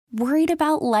Worried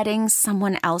about letting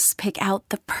someone else pick out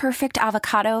the perfect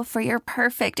avocado for your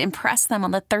perfect impress them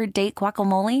on the third date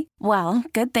guacamole? Well,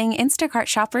 good thing Instacart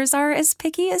shoppers are as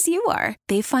picky as you are.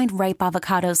 They find ripe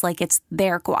avocados like it's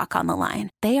their guac on the line.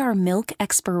 They are milk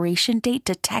expiration date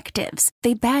detectives.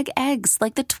 They bag eggs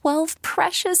like the 12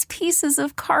 precious pieces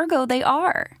of cargo they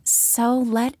are. So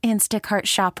let Instacart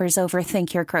shoppers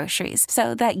overthink your groceries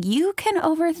so that you can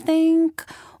overthink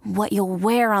what you'll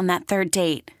wear on that third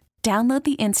date. Download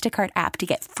the Instacart app to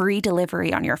get free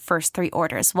delivery on your first 3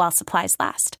 orders while supplies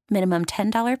last. Minimum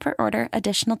 $10 per order.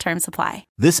 Additional terms apply.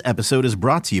 This episode is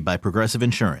brought to you by Progressive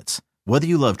Insurance. Whether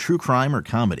you love true crime or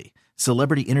comedy,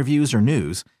 celebrity interviews or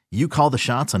news, you call the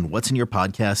shots on what's in your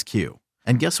podcast queue.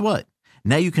 And guess what?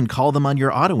 Now you can call them on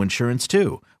your auto insurance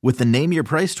too with the Name Your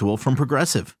Price tool from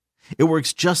Progressive. It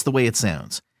works just the way it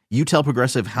sounds. You tell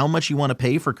Progressive how much you want to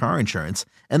pay for car insurance,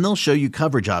 and they'll show you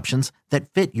coverage options that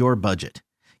fit your budget.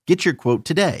 Get your quote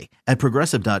today at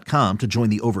Progressive.com to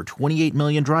join the over 28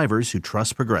 million drivers who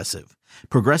trust Progressive.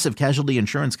 Progressive Casualty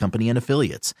Insurance Company and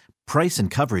Affiliates. Price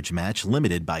and coverage match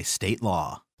limited by state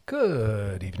law.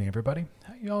 Good evening, everybody.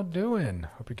 How y'all doing?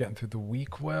 Hope you're getting through the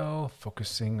week well,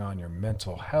 focusing on your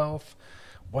mental health.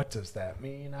 What does that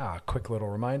mean? Quick little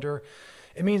reminder.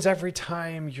 It means every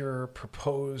time you're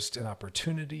proposed an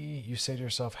opportunity, you say to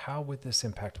yourself, how would this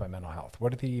impact my mental health?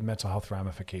 What are the mental health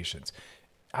ramifications?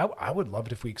 I would love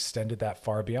it if we extended that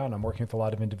far beyond. I'm working with a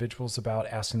lot of individuals about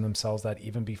asking themselves that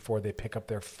even before they pick up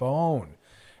their phone.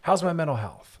 How's my mental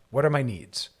health? What are my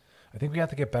needs? I think we have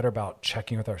to get better about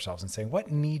checking with ourselves and saying,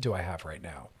 what need do I have right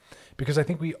now? Because I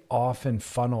think we often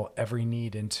funnel every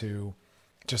need into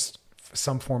just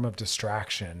some form of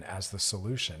distraction as the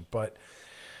solution. But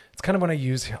it's kind of when I'll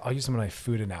use some of my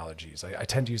food analogies. I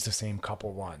tend to use the same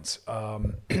couple ones.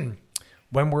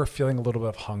 When we're feeling a little bit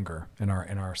of hunger in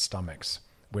our stomachs,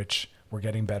 which we're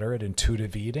getting better at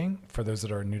intuitive eating. For those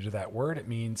that are new to that word, it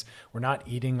means we're not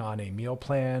eating on a meal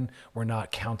plan. We're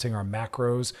not counting our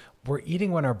macros. We're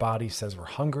eating when our body says we're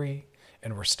hungry,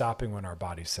 and we're stopping when our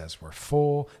body says we're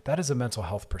full. That is a mental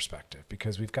health perspective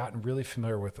because we've gotten really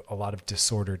familiar with a lot of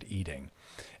disordered eating.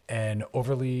 And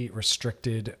overly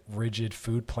restricted, rigid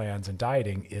food plans and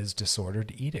dieting is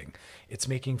disordered eating. It's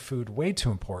making food way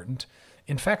too important.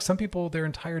 In fact, some people, their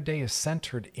entire day is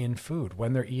centered in food.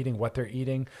 When they're eating, what they're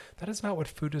eating, that is not what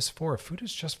food is for. Food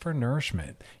is just for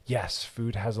nourishment. Yes,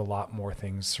 food has a lot more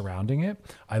things surrounding it.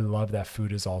 I love that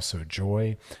food is also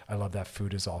joy. I love that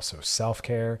food is also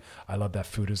self-care. I love that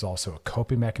food is also a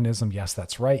coping mechanism. Yes,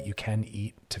 that's right. You can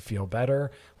eat to feel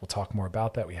better. We'll talk more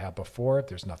about that. We have before.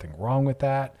 There's nothing wrong with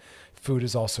that. Food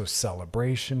is also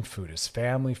celebration. Food is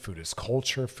family. Food is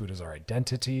culture. Food is our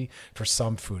identity. For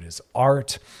some, food is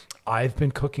art. I've been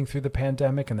cooking through the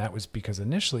pandemic, and that was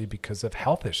initially because of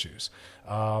health issues.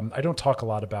 I don't talk a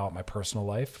lot about my personal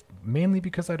life, mainly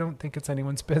because I don't think it's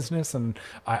anyone's business, and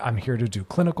I'm here to do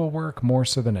clinical work more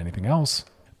so than anything else.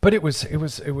 But it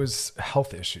was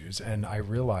health issues, and I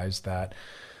realized that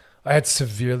I had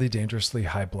severely, dangerously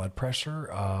high blood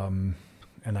pressure.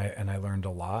 And I learned a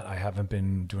lot. I haven't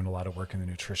been doing a lot of work in the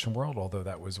nutrition world, although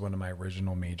that was one of my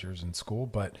original majors in school.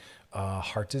 But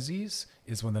heart disease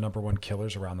is one of the number one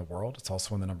killers around the world. It's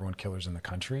also one of the number one killers in the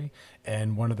country.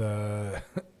 And one of the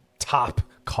top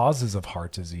causes of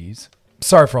heart disease,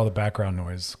 sorry for all the background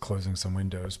noise, closing some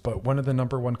windows, but one of the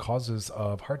number one causes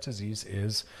of heart disease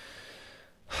is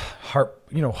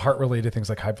heart-related things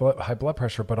like high blood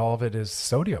pressure, but all of it is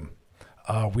sodium.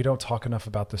 We don't talk enough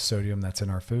about the sodium that's in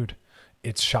our food.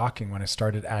 It's shocking when I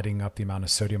started adding up the amount of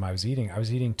sodium I was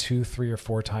eating 2, 3, or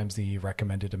 4 times the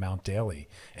recommended amount daily.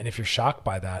 And if you're shocked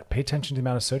by that, pay attention to the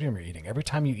amount of sodium you're eating. Every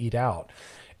time you eat out,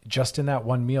 just in that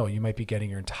one meal, you might be getting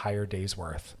your entire day's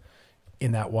worth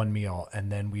in that one meal.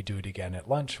 And then we do it again at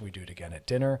lunch. We do it again at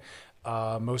dinner.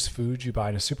 Most foods you buy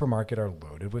in a supermarket are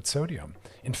loaded with sodium.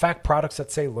 In fact, products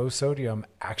that say low sodium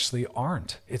actually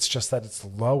aren't. It's just that it's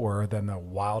lower than the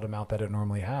wild amount that it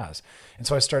normally has. And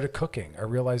so I started cooking. I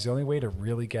realized the only way to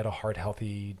really get a heart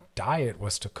healthy diet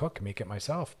was to cook, make it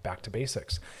myself, back to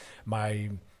basics. My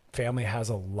family has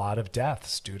a lot of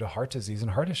deaths due to heart disease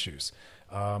and heart issues.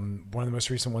 One of the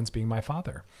most recent ones being my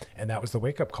father. And that was the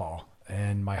wake-up call.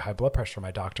 And my high blood pressure,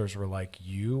 my doctors were like,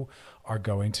 you are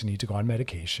going to need to go on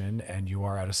medication and you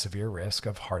are at a severe risk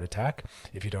of heart attack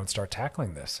if you don't start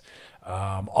tackling this.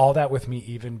 All that with me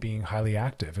even being highly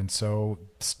active. And so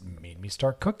it made me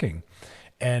start cooking.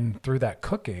 And through that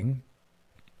cooking,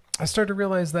 I started to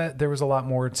realize that there was a lot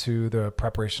more to the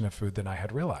preparation of food than I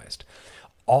had realized.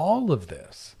 All of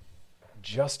this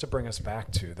just to bring us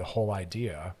back to the whole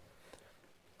idea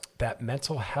that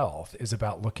mental health is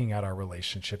about looking at our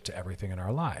relationship to everything in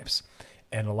our lives.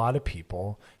 And a lot of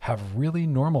people have really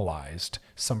normalized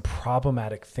some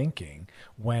problematic thinking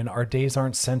when our days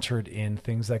aren't centered in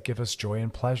things that give us joy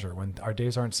and pleasure, when our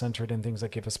days aren't centered in things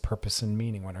that give us purpose and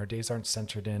meaning, when our days aren't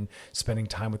centered in spending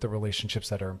time with the relationships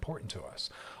that are important to us.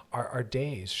 Our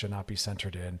days should not be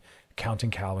centered in counting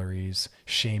calories,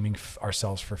 shaming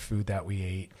ourselves for food that we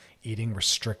ate, eating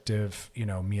restrictive,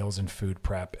 meals and food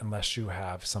prep, unless you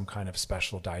have some kind of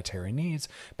special dietary needs.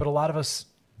 But a lot of us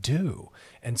do.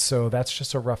 And so that's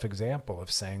just a rough example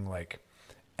of saying, like,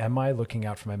 am I looking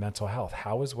out for my mental health?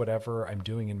 How is whatever I'm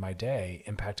doing in my day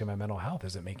impacting my mental health?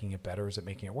 Is it making it better? Is it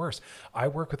making it worse? I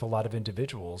work with a lot of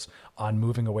individuals on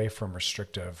moving away from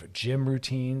restrictive gym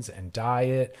routines and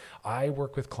diet. I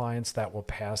work with clients that will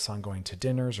pass on going to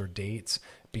dinners or dates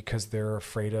because they're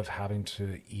afraid of having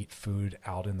to eat food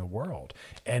out in the world.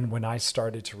 And when I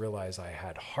started to realize I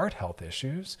had heart health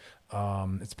issues,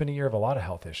 it's been a year of a lot of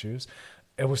health issues.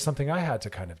 It was something I had to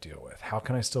kind of deal with. How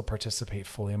can I still participate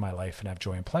fully in my life and have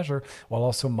joy and pleasure while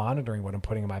also monitoring what I'm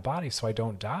putting in my body so I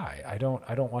don't die? I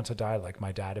don't want to die like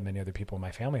my dad and many other people in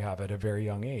my family have at a very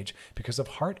young age because of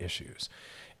heart issues.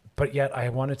 But yet I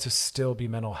wanted to still be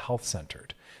mental health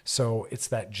centered. So it's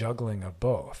that juggling of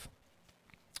both.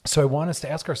 So I want us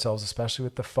to ask ourselves, especially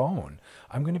with the phone,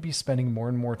 I'm going to be spending more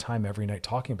and more time every night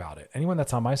talking about it. Anyone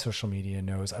that's on my social media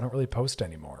knows I don't really post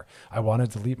anymore. I want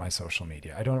to delete my social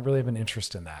media. I don't really have an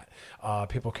interest in that.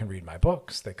 People can read my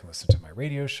books. They can listen to my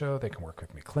radio show. They can work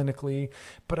with me clinically,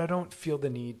 but I don't feel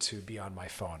the need to be on my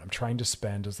phone. I'm trying to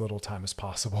spend as little time as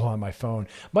possible on my phone,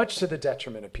 much to the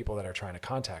detriment of people that are trying to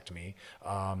contact me,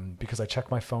 because I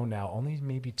check my phone now only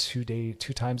maybe 2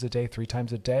 times a day, 3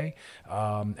 times a day.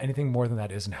 Anything more than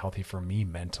that isn't healthy for me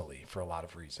mentally for a lot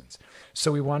of reasons.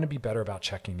 So we want to be better about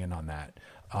checking in on that.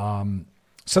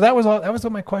 So that was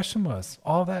what my question was.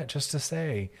 All that just to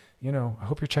say, I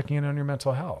hope you're checking in on your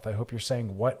mental health. I hope you're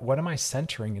saying, what am I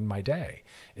centering in my day?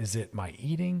 Is it my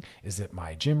eating? Is it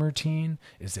my gym routine?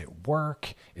 Is it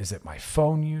work? Is it my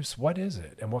phone use? What is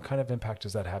it? And what kind of impact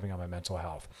is that having on my mental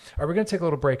health? All right, we're going to take a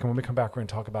little break. And when we come back, we're going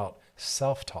to talk about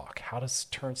self-talk, how to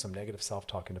turn some negative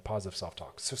self-talk into positive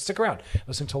self-talk. So stick around.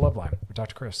 Listen to Loveline with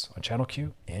Dr. Chris on Channel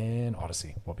Q and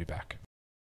Odyssey. We'll be back.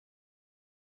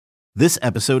 This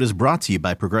episode is brought to you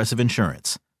by Progressive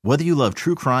Insurance. Whether you love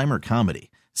true crime or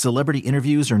comedy, celebrity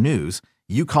interviews or news,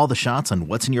 you call the shots on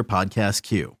what's in your podcast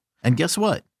queue. And guess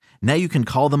what? Now you can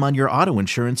call them on your auto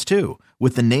insurance too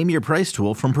with the Name Your Price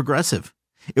tool from Progressive.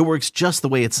 It works just the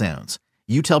way it sounds.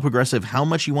 You tell Progressive how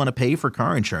much you want to pay for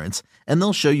car insurance, and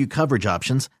they'll show you coverage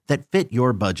options that fit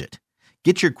your budget.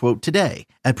 Get your quote today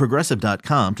at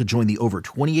Progressive.com to join the over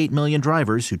 28 million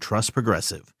drivers who trust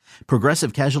Progressive.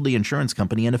 Progressive Casualty Insurance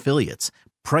Company and Affiliates.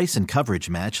 Price and coverage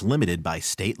match limited by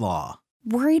state law.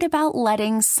 Worried about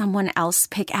letting someone else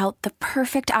pick out the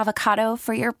perfect avocado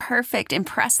for your perfect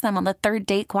impress them on the third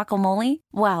date guacamole?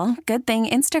 Well, good thing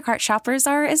Instacart shoppers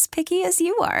are as picky as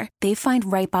you are. They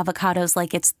find ripe avocados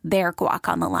like it's their guac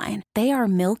on the line. They are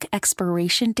milk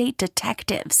expiration date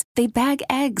detectives. They bag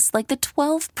eggs like the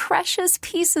 12 precious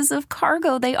pieces of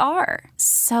cargo they are.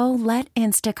 So let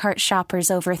Instacart shoppers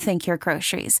overthink your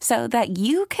groceries so that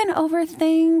you can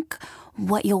overthink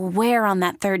what you'll wear on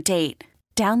that third date.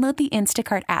 Download the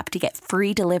Instacart app to get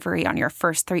free delivery on your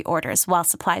first 3 orders while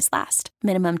supplies last.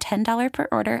 Minimum $10 per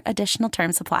order. Additional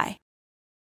terms apply.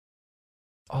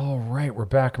 All right, we're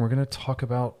back and we're going to talk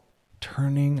about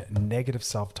turning negative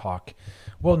self-talk,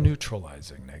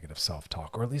 neutralizing negative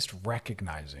self-talk, or at least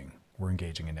recognizing we're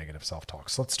engaging in negative self-talk.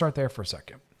 So let's start there for a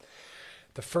second.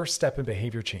 The first step in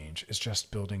behavior change is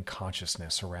just building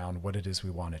consciousness around what it is we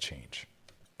want to change.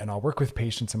 And I'll work with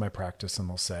patients in my practice and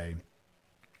they'll say,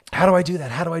 how do I do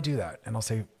that? How do I do that? And I'll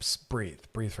say, breathe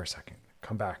for a second.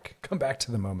 Come back to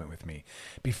the moment with me.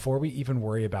 Before we even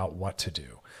worry about what to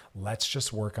do, let's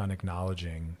just work on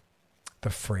acknowledging the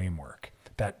framework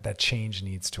that change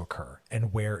needs to occur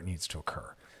and where it needs to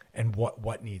occur and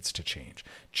what needs to change.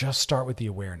 Just start with the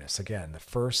awareness. Again, the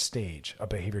first stage of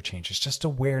behavior change is just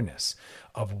awareness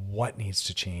of what needs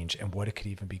to change and what it could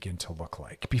even begin to look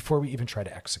like before we even try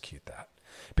to execute that.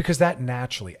 Because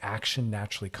action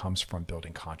naturally comes from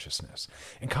building consciousness.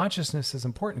 And consciousness is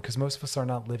important because most of us are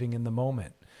not living in the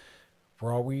moment.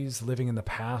 We're always living in the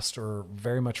past or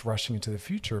very much rushing into the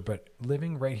future, but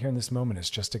living right here in this moment is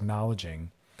just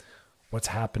acknowledging what's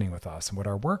happening with us and what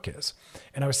our work is.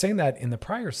 And I was saying that in the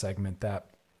prior segment that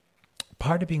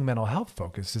part of being mental health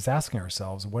focused is asking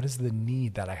ourselves, what is the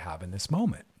need that I have in this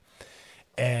moment?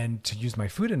 And to use my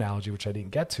food analogy, which I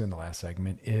didn't get to in the last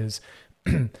segment, is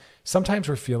Sometimes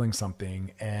we're feeling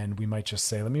something and we might just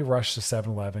say, let me rush to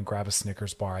 7-Eleven, grab a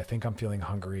Snickers bar. I think I'm feeling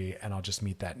hungry and I'll just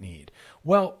meet that need.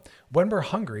 Well, when we're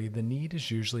hungry, the need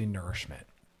is usually nourishment.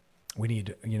 We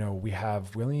need, we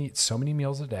only eat so many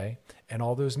meals a day, and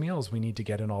all those meals we need to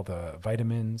get in all the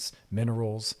vitamins,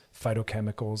 minerals,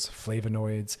 phytochemicals,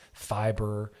 flavonoids,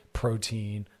 fiber,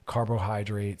 protein,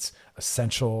 carbohydrates,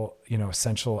 essential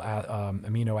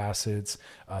amino acids,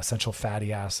 essential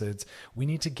fatty acids. We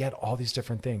need to get all these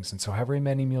different things. And so however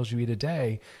many meals you eat a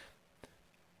day,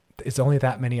 it's only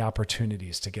that many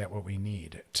opportunities to get what we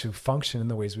need to function in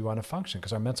the ways we want to function,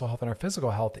 because our mental health and our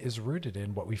physical health is rooted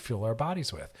in what we fuel our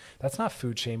bodies with. That's not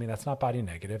food shaming. That's not body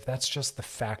negative. That's just the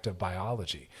fact of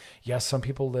biology. Yes, some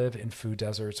people live in food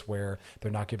deserts where they're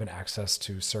not given access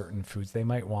to certain foods they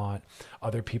might want.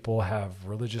 Other people have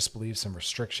religious beliefs and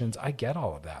restrictions. I get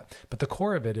all of that. But the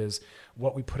core of it is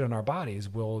what we put in our bodies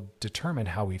will determine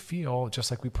how we feel,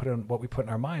 just like what we put in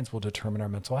our minds will determine our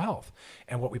mental health.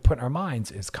 And what we put in our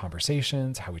minds is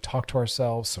conversations, how we talk to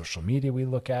ourselves, social media we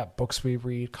look at, books we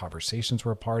read, conversations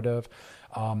we're a part of.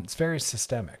 It's very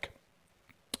systemic.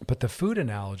 But the food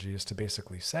analogy is to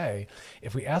basically say,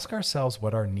 if we ask ourselves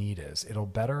what our need is, it'll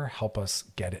better help us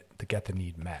get the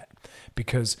need met.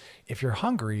 Because if you're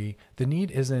hungry, the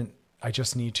need isn't, I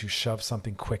just need to shove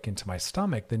something quick into my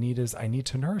stomach. The need is, I need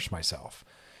to nourish myself.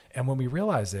 And when we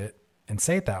realize it and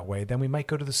say it that way, then we might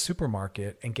go to the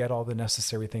supermarket and get all the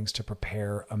necessary things to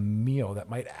prepare a meal that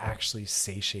might actually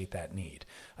satiate that need.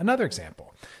 Another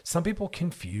example, some people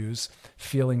confuse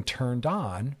feeling turned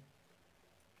on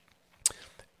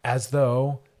as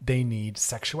though they need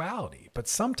sexuality. But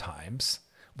sometimes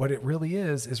what it really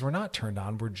is we're not turned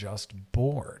on, we're just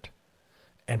bored.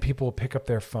 And people will pick up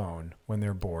their phone when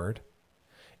they're bored.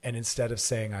 And instead of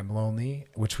saying I'm lonely,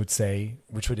 which would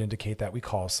indicate that we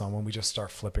call someone, we just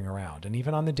start flipping around. And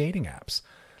even on the dating apps,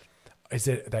 is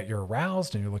it that you're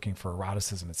aroused and you're looking for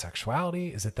eroticism and sexuality?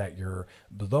 Is it that you're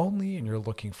lonely and you're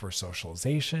looking for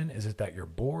socialization? Is it that you're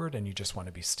bored and you just want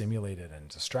to be stimulated and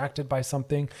distracted by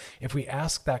something? If we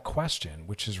ask that question,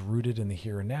 which is rooted in the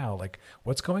here and now, like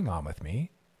what's going on with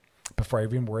me, before I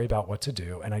even worry about what to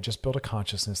do, and I just build a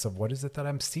consciousness of what is it that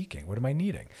I'm seeking? What am I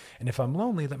needing? And if I'm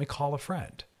lonely, let me call a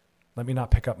friend. Let me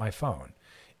not pick up my phone.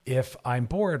 If I'm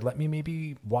bored, let me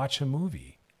maybe watch a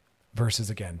movie versus,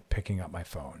 again, picking up my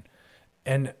phone.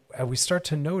 And we start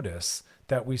to notice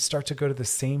that we start to go to the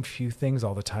same few things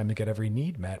all the time to get every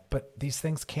need met, but these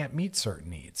things can't meet certain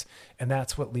needs. And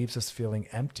that's what leaves us feeling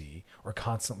empty or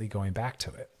constantly going back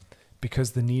to it,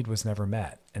 because the need was never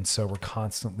met. And so we're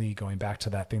constantly going back to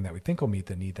that thing that we think will meet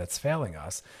the need that's failing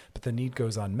us, but the need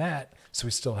goes unmet, so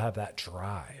we still have that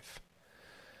drive.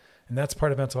 And that's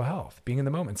part of mental health, being in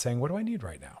the moment, saying, what do I need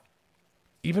right now?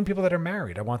 Even people that are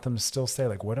married, I want them to still say,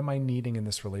 like, what am I needing in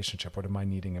this relationship? What am I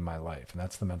needing in my life? And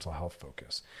that's the mental health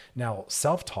focus. Now,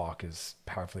 self-talk is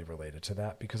powerfully related to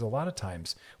that, because a lot of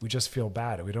times we just feel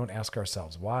bad and we don't ask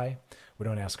ourselves why. We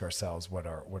don't ask ourselves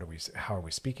how are we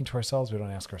speaking to ourselves? We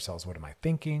don't ask ourselves, what am I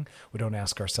thinking? We don't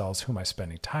ask ourselves, who am I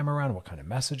spending time around? What kind of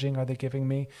messaging are they giving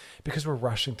me? Because we're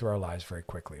rushing through our lives very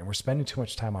quickly and we're spending too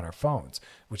much time on our phones,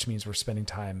 which means we're spending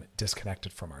time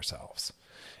disconnected from ourselves.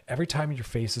 Every time your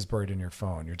face is buried in your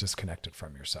phone, you're disconnected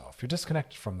from yourself. You're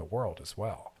disconnected from the world as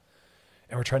well.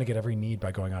 And we're trying to get every need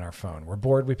by going on our phone. We're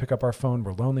bored, we pick up our phone.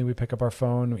 We're lonely, we pick up our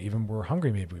phone. Even we're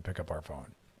hungry, maybe we pick up our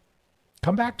phone.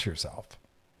 Come back to yourself.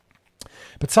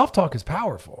 But self-talk is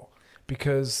powerful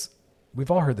because we've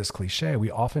all heard this cliche.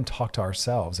 We often talk to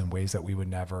ourselves in ways that we would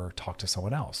never talk to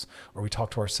someone else, or we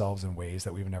talk to ourselves in ways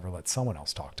that we would never let someone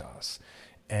else talk to us.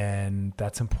 And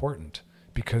that's important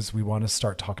because we want to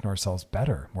start talking to ourselves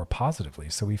better, more positively,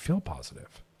 so we feel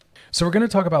positive. So we're going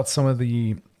to talk about some of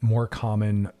the more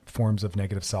common forms of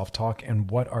negative self-talk and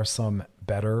what are some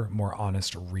better, more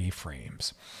honest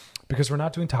reframes. Because we're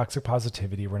not doing toxic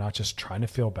positivity. We're not just trying to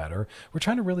feel better. We're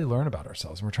trying to really learn about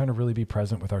ourselves. And we're trying to really be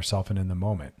present with ourselves and in the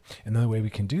moment. And the way we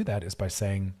can do that is by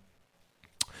saying,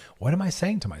 what am I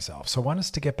saying to myself? So I want us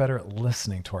to get better at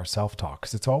listening to our self-talk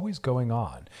because it's always going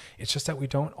on. It's just that we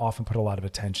don't often put a lot of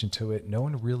attention to it. No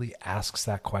one really asks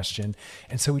that question.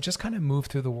 And so we just kind of move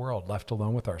through the world left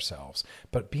alone with ourselves.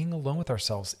 But being alone with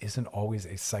ourselves isn't always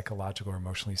a psychological or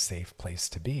emotionally safe place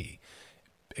to be.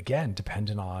 Again,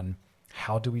 dependent on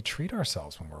how do we treat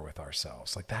ourselves when we're with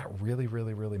ourselves? Like that really,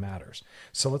 really, really matters.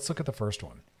 So let's look at the first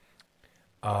one.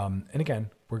 And again,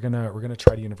 we're gonna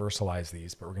try to universalize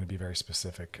these, but we're gonna be very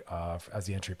specific as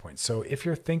the entry point. So if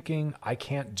you're thinking, I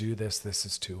can't do this, this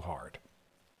is too hard.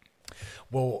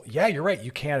 Well, yeah, you're right.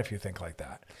 You can if you think like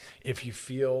that. If you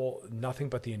feel nothing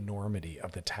but the enormity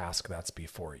of the task that's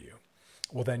before you.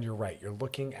 well, then you're right. You're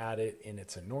looking at it in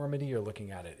its enormity. You're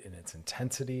looking at it in its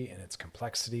intensity and its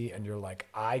complexity. And you're like,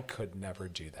 I could never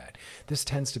do that. This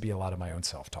tends to be a lot of my own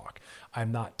self-talk.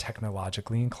 I'm not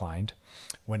technologically inclined.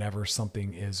 Whenever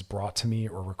something is brought to me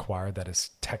or required that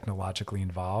is technologically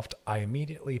involved, I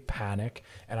immediately panic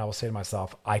and I will say to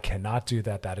myself, I cannot do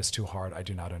that. That is too hard. I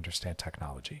do not understand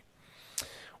technology.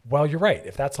 Well, you're right.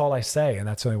 If that's all I say and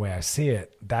that's the only way I see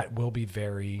it, that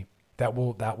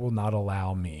will not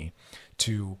allow me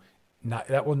to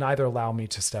that will neither allow me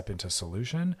to step into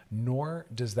solution, nor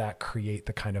does that create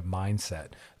the kind of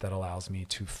mindset that allows me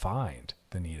to find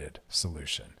the needed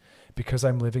solution, because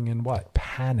I'm living in what?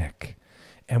 Panic.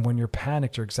 And when you're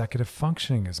panicked, your executive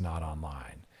functioning is not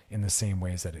online in the same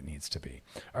ways that it needs to be.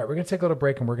 All right, we're going to take a little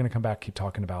break and we're going to come back, keep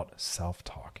talking about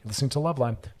self-talk. You're listening to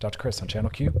Loveline, Dr. Chris on Channel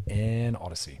Q in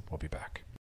Odyssey. We'll be back.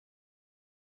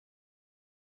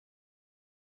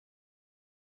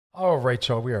 All right,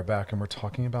 y'all, we are back and we're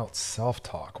talking about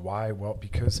self-talk. Why? Well,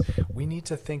 because we need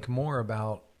to think more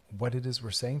about what it is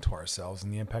we're saying to ourselves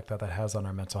and the impact that that has on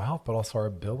our mental health, but also our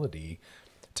ability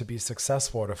to be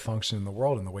successful or to function in the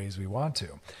world in the ways we want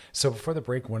to. So before the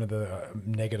break, one of the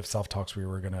negative self-talks we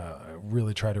were going to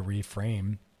really try to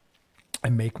reframe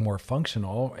and make more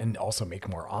functional and also make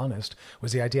more honest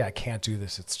was the idea, I can't do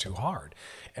this, it's too hard.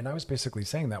 And I was basically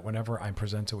saying that whenever I'm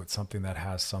presented with something that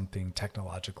has something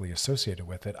technologically associated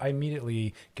with it, I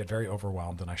immediately get very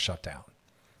overwhelmed and I shut down.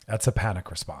 That's a panic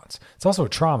response. It's also a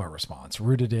trauma response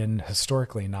rooted in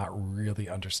historically not really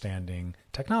understanding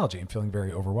technology and feeling very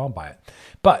overwhelmed by it.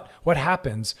 But what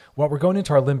happens, well, we're going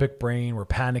into our limbic brain, we're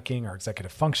panicking, our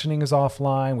executive functioning is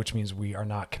offline, which means we are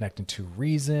not connecting to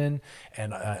reason,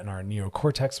 and our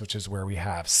neocortex, which is where we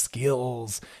have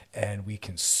skills and we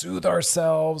can soothe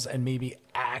ourselves and maybe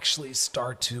actually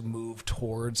start to move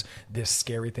towards this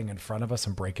scary thing in front of us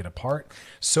and break it apart.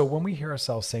 So when we hear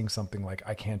ourselves saying something like,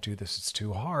 I can't do this, it's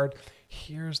too hard,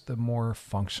 here's the more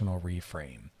functional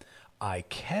reframe. I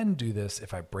can do this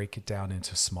if I break it down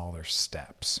into smaller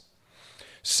steps.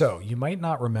 So you might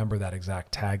not remember that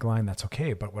exact tagline. That's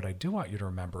okay. But what I do want you to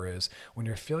remember is when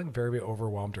you're feeling very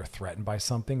overwhelmed or threatened by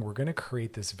something, we're going to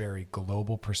create this very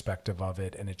global perspective of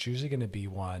it. And it's usually going to be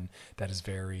one that is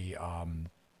very,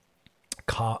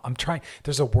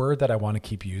 there's a word that I want to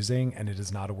keep using, and it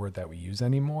is not a word that we use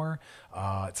anymore.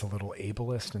 It's a little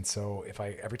ableist. And so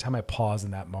every time I pause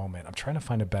in that moment, I'm trying to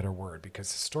find a better word,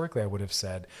 because historically I would have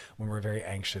said when we're very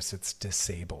anxious, it's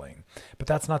disabling, but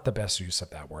that's not the best use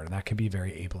of that word. And that can be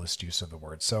very ableist use of the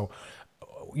word. So,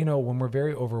 when we're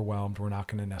very overwhelmed, we're not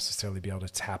going to necessarily be able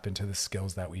to tap into the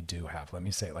skills that we do have. Let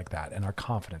me say it like that. And our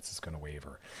confidence is going to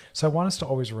waver. So I want us to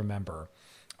always remember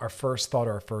our first thought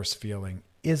or our first feeling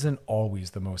isn't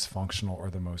always the most functional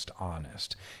or the most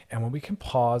honest. And when we can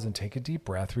pause and take a deep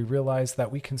breath, we realize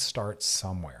that we can start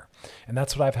somewhere. And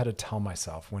that's what I've had to tell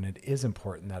myself when it is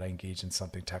important that I engage in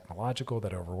something technological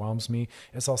that overwhelms me,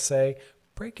 is I'll say,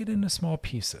 break it into small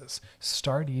pieces.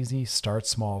 Start easy, start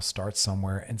small, start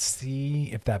somewhere, and see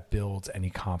if that builds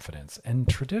any confidence. And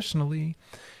traditionally,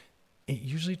 it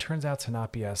usually turns out to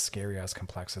not be as scary, as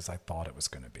complex as I thought it was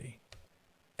going to be.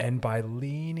 And by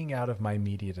leaning out of my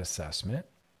immediate assessment,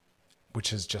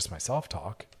 which is just my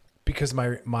self-talk, because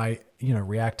my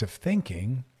reactive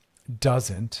thinking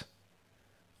doesn't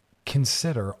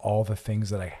consider all the things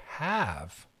that I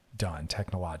have done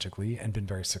technologically and been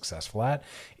very successful at,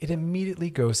 it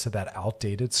immediately goes to that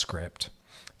outdated script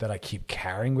that I keep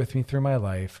carrying with me through my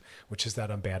life, which is that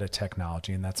I'm bad at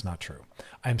technology, and that's not true.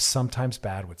 I'm sometimes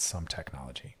bad with some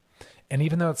technology. And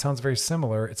even though it sounds very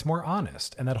similar, it's more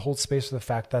honest. And that holds space for the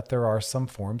fact that there are some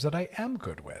forms that I am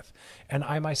good with. And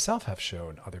I myself have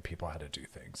shown other people how to do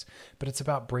things. But it's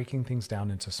about breaking things down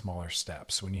into smaller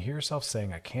steps. When you hear yourself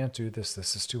saying, I can't do this,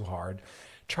 this is too hard,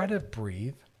 try to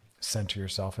breathe, center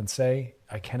yourself, and say,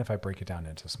 I can if I break it down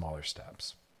into smaller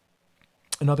steps.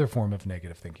 Another form of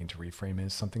negative thinking to reframe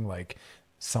is something like,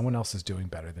 someone else is doing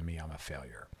better than me, I'm a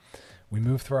failure. We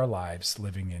move through our lives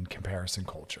living in comparison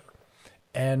culture.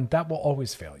 And that will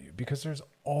always fail you, because there's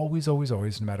always,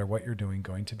 no matter what you're doing,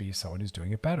 going to be someone who's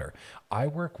doing it better. I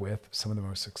work with some of the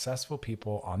most successful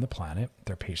people on the planet.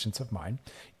 They're patients of mine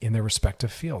in their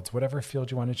respective fields, whatever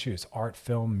field you want to choose, art,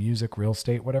 film, music, real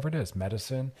estate, whatever it is,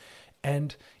 medicine.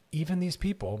 And even these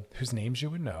people whose names you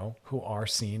would know, who are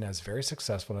seen as very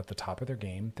successful at the top of their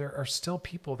game, there are still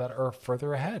people that are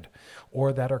further ahead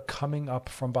or that are coming up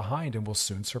from behind and will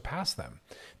soon surpass them.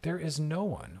 There is no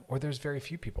one, or there's very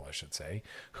few people, I should say,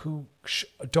 who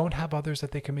don't have others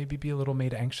that they can maybe be a little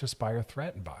made anxious by or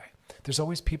threatened by. There's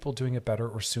always people doing it better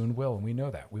or soon will, and we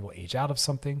know that. We will age out of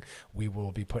something. We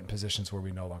will be put in positions where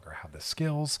we no longer have the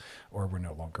skills, or we're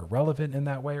no longer relevant in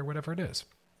that way, or whatever it is.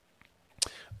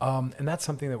 And that's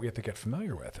something that we have to get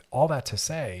familiar with. All that to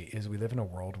say is we live in a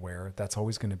world where that's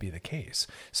always going to be the case.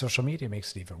 Social media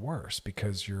makes it even worse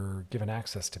because you're given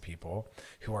access to people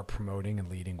who are promoting and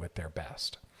leading with their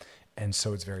best. And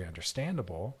so it's very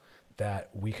understandable that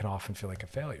we can often feel like a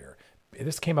failure.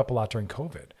 This came up a lot during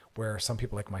COVID, where some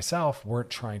people like myself weren't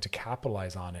trying to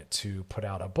capitalize on it to put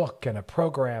out a book and a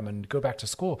program and go back to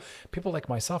school. People like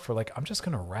myself were like, I'm just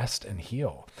going to rest and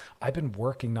heal. I've been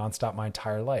working nonstop my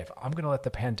entire life. I'm going to let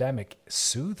the pandemic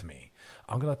soothe me.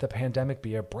 I'm going to let the pandemic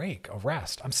be a break, a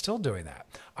rest. I'm still doing that.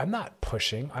 I'm not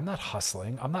pushing. I'm not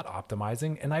hustling. I'm not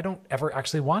optimizing. And I don't ever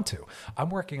actually want to. I'm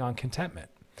working on contentment.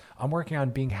 I'm working on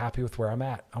being happy with where I'm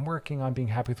at. I'm working on being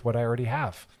happy with what I already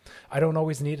have. I don't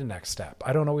always need a next step.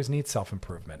 I don't always need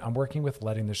self-improvement. I'm working with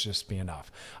letting this just be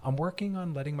enough. I'm working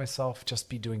on letting myself just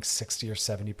be doing 60 or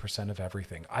 70% of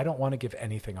everything. I don't want to give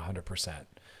anything 100%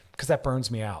 because that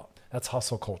burns me out. That's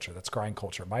hustle culture. That's grind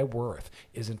culture. My worth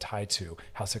isn't tied to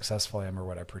how successful I am or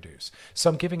what I produce. So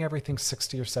I'm giving everything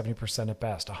 60 or 70% at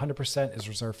best. 100% is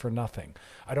reserved for nothing.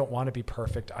 I don't want to be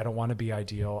perfect. I don't want to be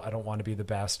ideal. I don't want to be the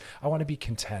best. I want to be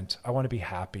content. I want to be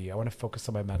happy. I want to focus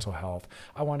on my mental health.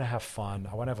 I want to have fun.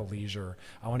 I want to have a leisure.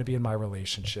 I want to be in my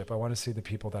relationship. I want to see the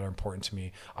people that are important to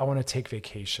me. I want to take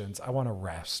vacations. I want to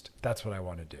rest. That's what I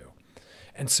want to do.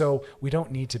 And so we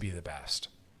don't need to be the best.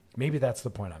 Maybe that's the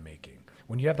point I'm making.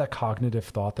 When you have that cognitive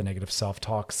thought, the negative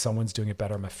self-talk, someone's doing it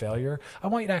better, I'm a failure, I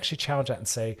want you to actually challenge that and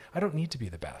say, I don't need to be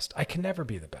the best. I can never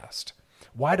be the best.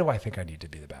 Why do I think I need to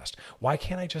be the best? Why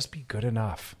can't I just be good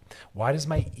enough? Why does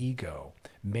my ego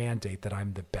mandate that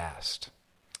I'm the best?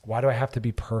 Why do I have to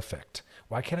be perfect?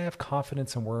 Why can't I have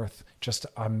confidence and worth just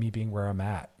on me being where I'm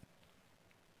at?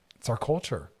 It's our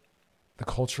culture. The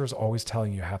culture is always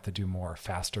telling you have to do more,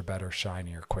 faster, better,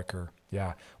 shinier, quicker.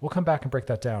 Yeah, we'll come back and break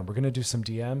that down. We're going to do some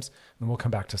DMs, and then we'll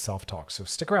come back to self-talk. So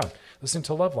stick around. Listen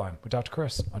to Loveline with Dr.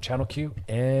 Chris on Channel Q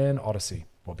and Odyssey.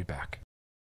 We'll be back.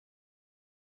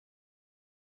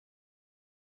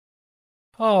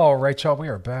 All right, y'all, we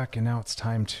are back, and now it's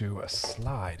time to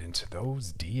slide into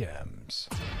those DMs.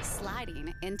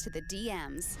 Sliding into the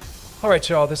DMs. All right,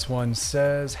 y'all, this one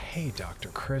says, hey, Dr.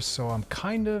 Chris, so I'm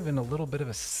kind of in a little bit of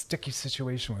a sticky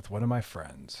situation with one of my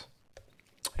friends.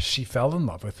 She fell in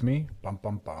love with me. Bum,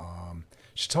 bum, bum.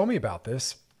 She told me about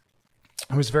this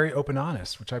and was very open and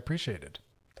honest, which I appreciated.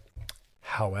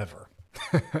 However,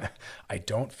 I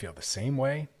don't feel the same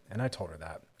way, and I told her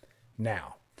that.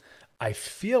 Now, I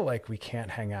feel like we can't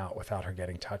hang out without her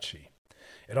getting touchy.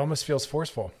 It almost feels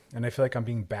forceful, and I feel like I'm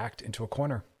being backed into a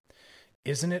corner.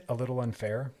 Isn't it a little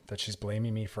unfair that she's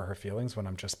blaming me for her feelings when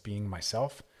I'm just being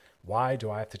myself? Why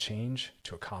do I have to change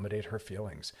to accommodate her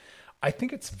feelings? I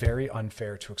think it's very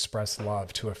unfair to express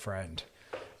love to a friend.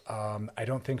 I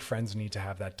don't think friends need to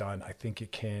have that done. I think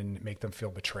it can make them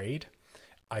feel betrayed.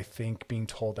 I think being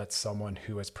told that someone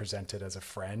who has presented as a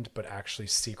friend but actually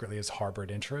secretly has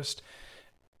harbored interest,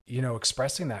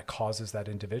 expressing that causes that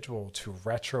individual to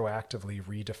retroactively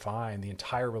redefine the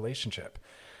entire relationship.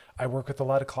 I work with a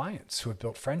lot of clients who have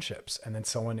built friendships, and then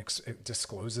someone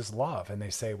discloses love and they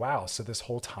say, wow, so this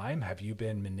whole time, have you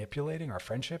been manipulating our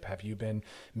friendship? Have you been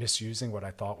misusing what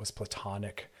I thought was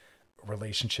platonic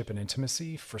relationship and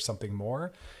intimacy for something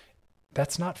more?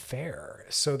 That's not fair.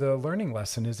 So the learning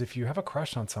lesson is, if you have a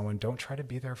crush on someone, don't try to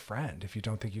be their friend if you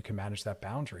don't think you can manage that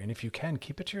boundary. And if you can,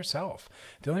 keep it to yourself.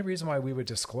 The only reason why we would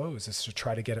disclose is to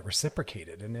try to get it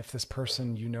reciprocated. And if this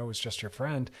person is just your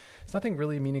friend, there's nothing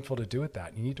really meaningful to do with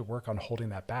that. You need to work on holding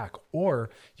that back, or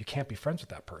you can't be friends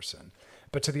with that person.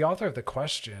 But to the author of the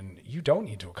question, you don't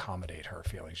need to accommodate her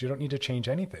feelings. You don't need to change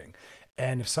anything.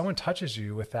 And if someone touches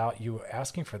you without you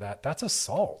asking for that, that's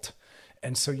assault.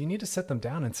 And so you need to sit them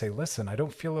down and say, listen, I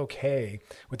don't feel okay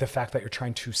with the fact that you're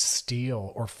trying to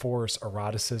steal or force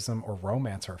eroticism or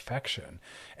romance or affection.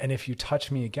 And if you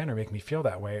touch me again or make me feel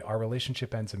that way, our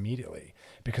relationship ends immediately,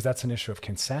 because that's an issue of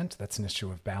consent. That's an issue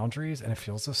of boundaries, and it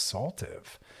feels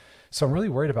assaultive. So I'm really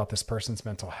worried about this person's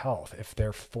mental health. If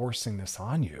they're forcing this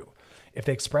on you, if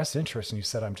they express interest and you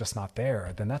said, I'm just not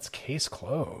there, then that's case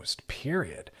closed,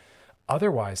 period.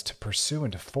 Otherwise, to pursue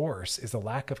and to force is a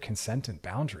lack of consent and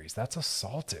boundaries. That's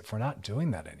assaultive. We're not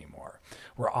doing that anymore.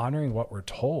 We're honoring what we're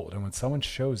told. And when someone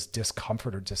shows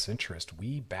discomfort or disinterest,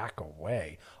 we back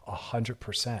away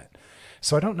 100%.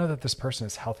 So I don't know that this person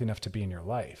is healthy enough to be in your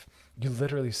life. You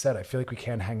literally said, I feel like we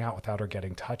can't hang out without her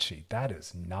getting touchy. That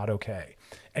is not okay.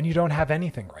 And you don't have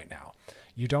anything right now.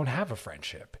 You don't have a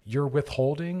friendship. You're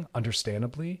withholding,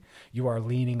 understandably. You are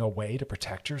leaning away to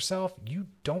protect yourself. You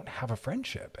don't have a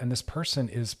friendship. And this person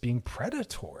is being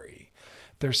predatory.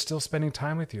 They're still spending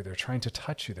time with you. They're trying to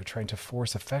touch you. They're trying to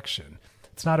force affection.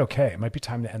 It's not okay. It might be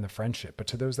time to end the friendship. But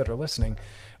to those that are listening,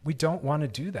 we don't want to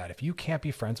do that. If you can't be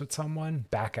friends with someone,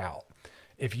 back out.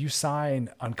 If you sign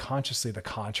unconsciously the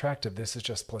contract of this is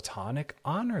just platonic,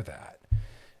 honor that.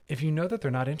 If you know that they're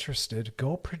not interested,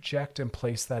 go project and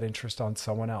place that interest on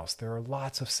someone else. There are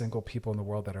lots of single people in the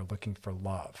world that are looking for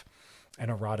love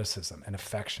and eroticism and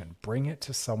affection. Bring it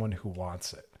to someone who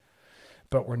wants it.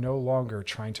 But we're no longer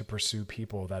trying to pursue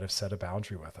people that have set a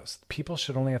boundary with us. People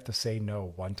should only have to say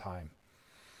no one time.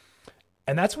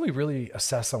 And that's when we really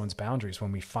assess someone's boundaries,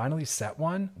 when we finally set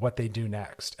one, what they do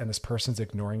next. And this person's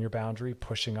ignoring your boundary,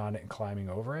 pushing on it and climbing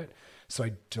over it. So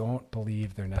I don't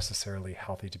believe they're necessarily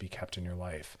healthy to be kept in your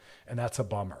life. And that's a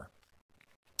bummer.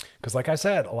 Because like I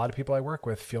said, a lot of people I work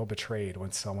with feel betrayed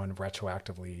when someone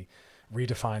retroactively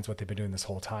redefines what they've been doing this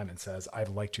whole time and says, I've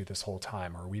liked you this whole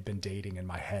time, or we've been dating in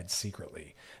my head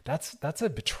secretly. That's a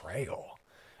betrayal.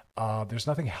 There's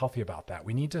nothing healthy about that.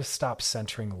 We need to stop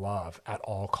centering love at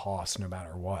all costs, no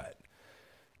matter what.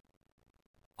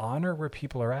 Honor where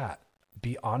people are at.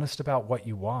 Be honest about what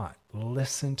you want.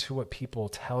 Listen to what people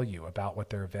tell you about what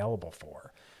they're available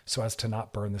for, so as to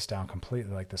not burn this down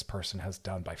completely like this person has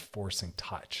done by forcing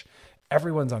touch.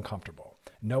 Everyone's uncomfortable.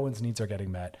 No one's needs are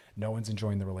getting met. No one's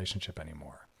enjoying the relationship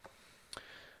anymore.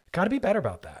 Got to be better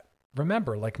about that.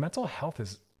 Remember, like, mental health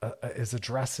is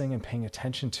addressing and paying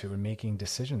attention to and making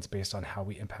decisions based on how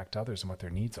we impact others and what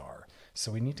their needs are.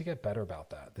 So we need to get better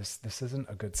about that. This isn't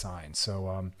a good sign.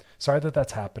 So sorry that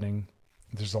that's happening.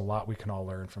 There's a lot we can all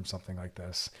learn from something like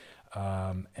this.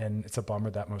 And it's a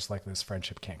bummer that most likely this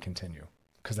friendship can't continue,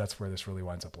 because that's where this really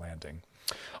winds up landing.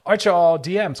 All right, y'all.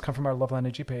 DMs come from our Loveline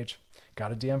IG page.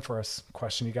 Got a DM for us?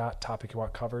 Question you got, topic you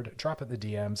want covered, drop it the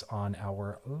DMs on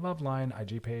our Loveline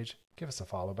IG page. Give us a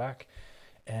follow back.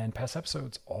 And past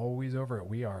episodes, always over at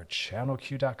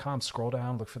wearechannelq.com. Scroll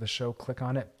down, look for the show, click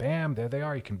on it. Bam, there they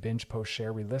are. You can binge, post,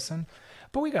 share, re-listen.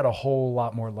 But we got a whole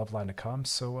lot more Loveline to come,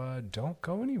 so don't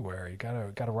go anywhere. You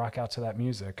gotta rock out to that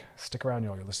music. Stick around,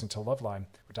 y'all. You're listening to Loveline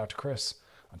with Dr. Chris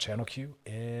on Channel Q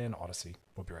in Odyssey.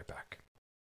 We'll be right back.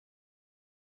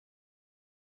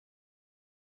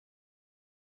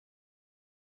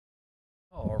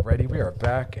 Alrighty, we are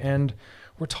back, and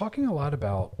we're talking a lot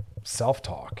about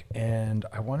self-talk, and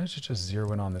I wanted to just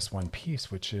zero in on this one piece,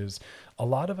 which is a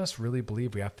lot of us really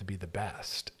believe we have to be the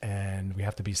best, and we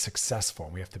have to be successful,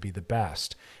 and we have to be the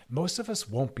best. Most of us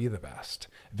won't be the best.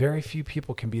 Very few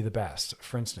people can be the best.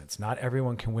 For instance, not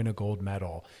everyone can win a gold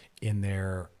medal in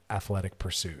their athletic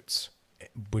pursuits,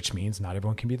 which means not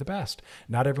everyone can be the best.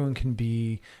 Not everyone can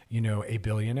be, a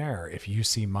billionaire. If you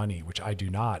see money, which I do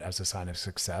not, as a sign of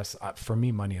success, for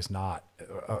me, money is not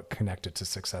connected to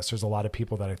success. There's a lot of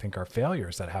people that I think are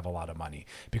failures that have a lot of money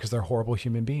because they're horrible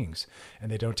human beings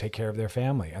and they don't take care of their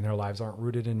family and their lives aren't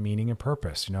rooted in meaning and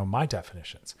purpose. My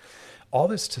definitions. All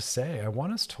this to say, I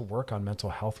want us to work on mental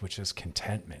health, which is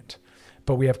contentment.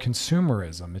 But we have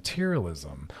consumerism,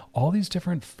 materialism, all these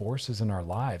different forces in our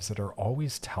lives that are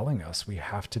always telling us we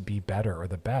have to be better or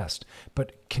the best.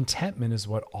 But contentment is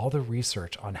what all the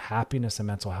research on happiness and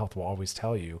mental health will always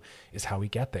tell you is how we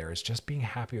get there, is just being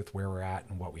happy with where we're at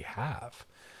and what we have.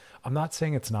 I'm not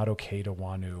saying it's not okay to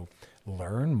want to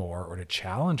learn more or to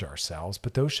challenge ourselves,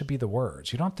 but those should be the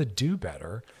words. You don't have to do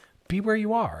better. Be where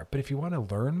you are. But if you want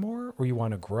to learn more or you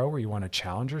want to grow or you want to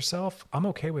challenge yourself, I'm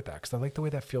okay with that because I like the way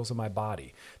that feels in my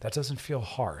body. That doesn't feel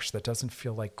harsh. That doesn't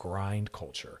feel like grind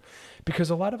culture. Because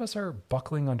a lot of us are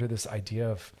buckling under this idea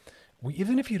of,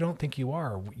 even if you don't think you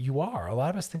are, you are. A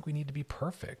lot of us think we need to be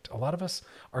perfect. A lot of us,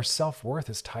 our self-worth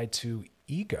is tied to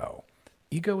ego.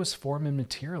 Ego is form in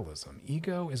materialism.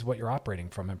 Ego is what you're operating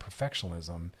from in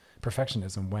perfectionism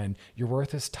when your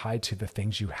worth is tied to the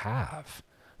things you have.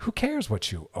 Who cares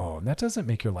what you own? That doesn't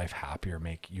make your life happy or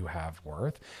make you have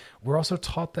worth. We're also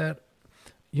taught that,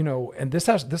 and a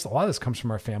lot of this comes from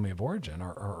our family of origin,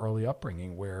 our early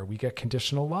upbringing, where we get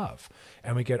conditional love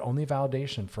and we get only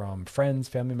validation from friends,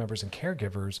 family members, and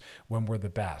caregivers when we're the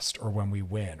best or when we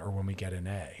win or when we get an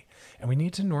A. And we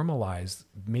need to normalize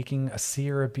making a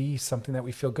C or a B something that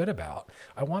we feel good about.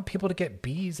 I want people to get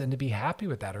Bs and to be happy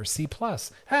with that, or C+.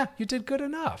 You did good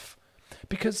enough.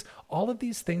 Because all of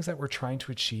these things that we're trying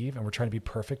to achieve and we're trying to be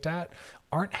perfect at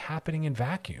aren't happening in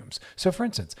vacuums. So for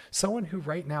instance, someone who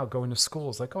right now going to school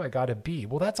is like, oh, I got a B.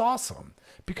 Well, that's awesome.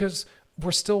 Because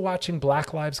We're still watching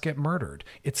Black lives get murdered.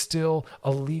 It's still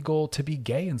illegal to be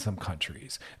gay in some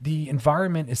countries. The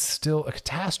environment is still a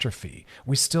catastrophe.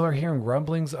 We still are hearing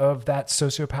rumblings of that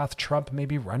sociopath Trump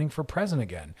maybe running for president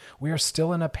again. We are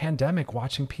still in a pandemic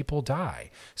watching people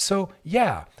die. So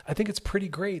yeah, I think it's pretty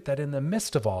great that in the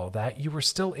midst of all of that, you were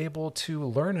still able to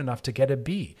learn enough to get a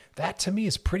B. That to me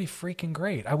is pretty freaking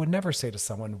great. I would never say to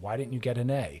someone, why didn't you get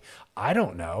an A? I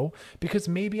don't know, because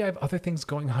maybe I have other things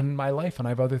going on in my life and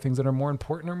I have other things that are more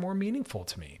important or more meaningful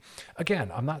to me.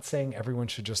 Again, I'm not saying everyone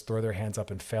should just throw their hands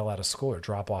up and fail out of school or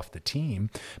drop off the team,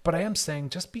 but I am saying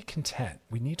just be content.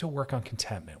 We need to work on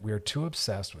contentment. We are too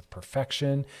obsessed with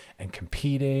perfection and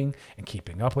competing and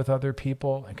keeping up with other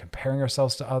people and comparing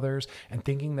ourselves to others and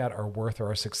thinking that our worth or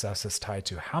our success is tied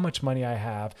to how much money I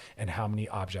have and how many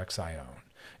objects I own.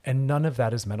 And none of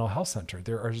that is mental health centered.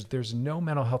 There's no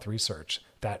mental health research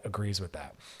that agrees with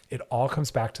that. It all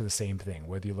comes back to the same thing.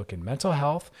 Whether you look in mental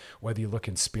health, whether you look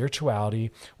in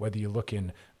spirituality, whether you look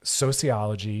in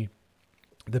sociology,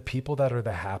 the people that are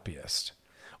the happiest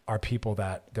are people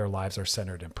that their lives are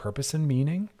centered in purpose and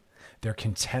meaning. They're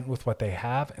content with what they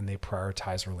have and they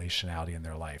prioritize relationality in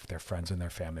their life, their friends and their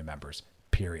family members,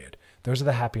 period. Those are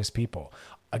the happiest people.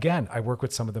 Again, I work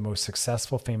with some of the most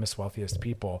successful, famous, wealthiest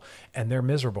people, and they're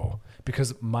miserable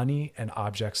because money and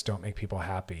objects don't make people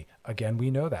happy. Again, we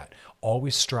know that.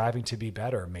 Always striving to be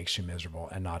better makes you miserable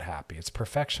and not happy. It's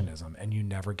perfectionism, and you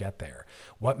never get there.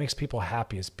 What makes people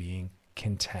happy is being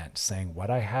content, saying what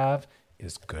I have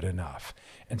is good enough.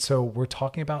 And so we're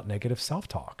talking about negative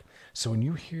self-talk. So when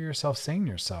you hear yourself saying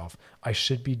to yourself, I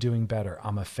should be doing better,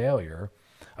 I'm a failure,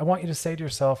 I want you to say to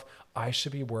yourself, I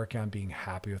should be working on being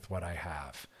happy with what I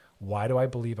have. Why do I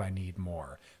believe I need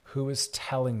more? Who is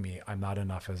telling me I'm not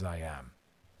enough as I am?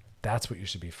 That's what you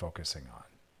should be focusing on.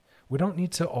 We don't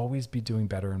need to always be doing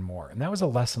better and more. And that was a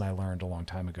lesson I learned a long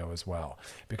time ago as well,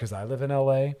 because I live in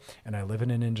LA and I live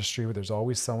in an industry where there's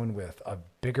always someone with a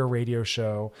bigger radio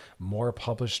show, more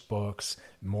published books,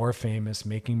 more famous,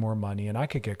 making more money. And I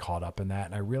could get caught up in that.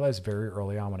 And I realized very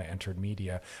early on when I entered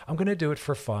media, I'm going to do it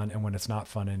for fun. And when it's not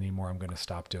fun anymore, I'm going to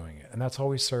stop doing it. And that's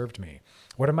always served me.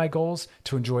 What are my goals?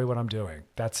 To enjoy what I'm doing.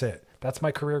 That's it. That's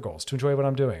my career goals, to enjoy what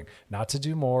I'm doing, not to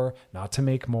do more, not to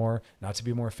make more, not to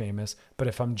be more famous, but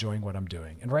if I'm enjoying what I'm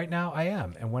doing. And right now I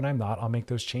am. And when I'm not, I'll make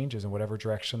those changes in whatever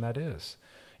direction that is.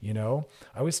 You know,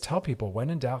 I always tell people,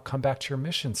 when in doubt, come back to your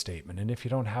mission statement. And if you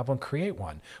don't have one, create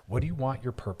one. What do you want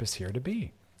your purpose here to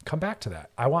be? Come back to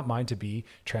that. I want mine to be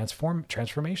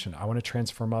transformation. I want to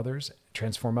transform others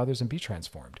and be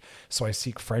transformed. So I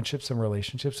seek friendships and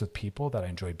relationships with people that I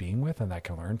enjoy being with and that I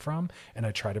can learn from. And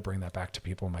I try to bring that back to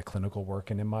people in my clinical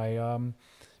work and in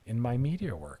my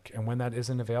media work. And when that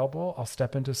isn't available, I'll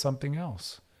step into something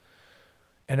else.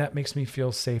 And that makes me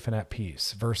feel safe and at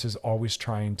peace versus always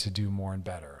trying to do more and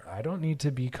better. I don't need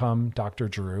to become Dr.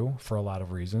 Drew for a lot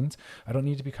of reasons. I don't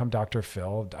need to become Dr.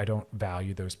 Phil. I don't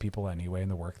value those people anyway in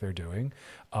the work they're doing.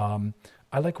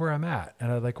 I like where I'm at and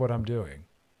I like what I'm doing.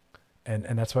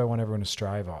 And that's what I want everyone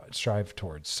to strive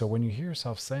towards. So when you hear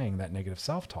yourself saying that negative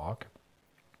self-talk,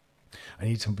 I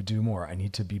need to do more. I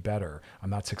need to be better.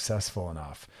 I'm not successful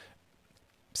enough.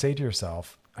 Say to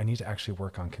yourself, I need to actually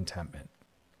work on contentment.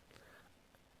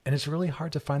 And it's really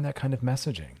hard to find that kind of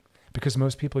messaging because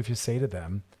most people, if you say to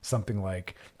them something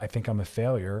like, I think I'm a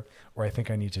failure, or I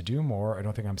think I need to do more, I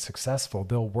don't think I'm successful,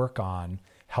 they'll work on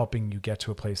helping you get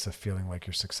to a place of feeling like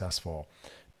you're successful.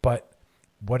 But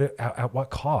at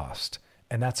what cost?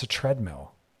 And that's a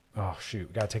treadmill. Oh, shoot,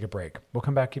 we got to take a break. We'll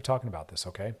come back, keep talking about this,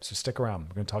 okay? So stick around.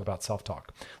 We're going to talk about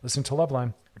self-talk. Listen to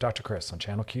Loveline with Dr. Chris on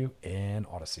Channel Q and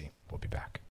Odyssey. We'll be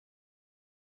back.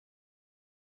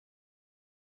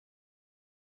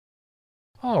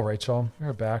 All right, y'all,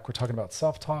 we're back. We're talking about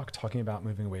self-talk, talking about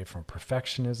moving away from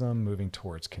perfectionism, moving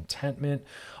towards contentment.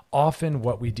 Often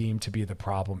what we deem to be the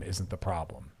problem isn't the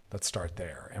problem. Let's start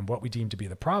there. And what we deem to be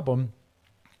the problem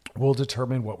will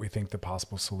determine what we think the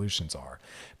possible solutions are.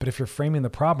 But if you're framing the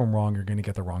problem wrong, you're going to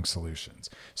get the wrong solutions.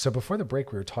 So before the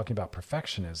break, we were talking about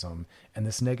perfectionism and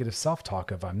this negative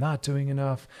self-talk of I'm not doing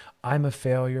enough, I'm a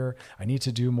failure, I need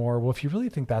to do more. Well, if you really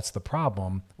think that's the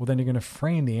problem, well, then you're going to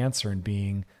frame the answer in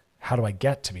being, how do I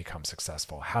get to become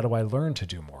successful? How do I learn to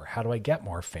do more? How do I get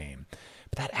more fame?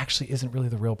 But that actually isn't really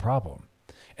the real problem.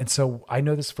 And so I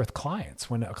know this with clients.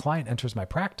 When a client enters my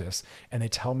practice and they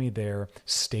tell me their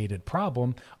stated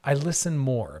problem, I listen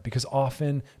more because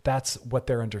often that's what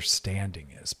their understanding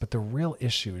is. But the real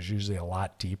issue is usually a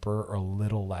lot deeper or a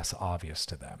little less obvious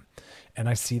to them. And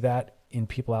I see that in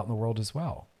people out in the world as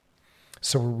well.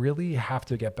 So we really have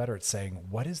to get better at saying,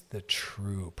 what is the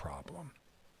true problem?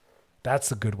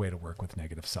 That's a good way to work with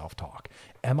negative self-talk.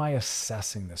 Am I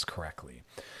assessing this correctly?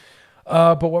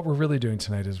 But what we're really doing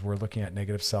tonight is we're looking at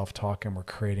negative self-talk and we're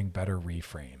creating better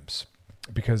reframes.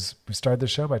 Because we started the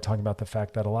show by talking about the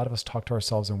fact that a lot of us talk to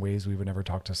ourselves in ways we would never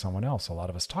talk to someone else. A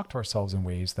lot of us talk to ourselves in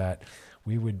ways that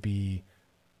we would be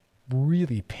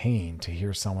really pained to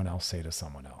hear someone else say to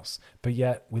someone else. But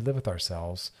yet we live with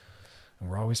ourselves and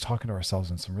we're always talking to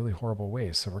ourselves in some really horrible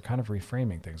ways. So we're kind of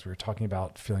reframing things. We were talking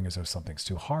about feeling as though something's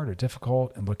too hard or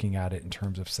difficult and looking at it in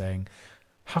terms of saying,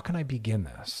 how can I begin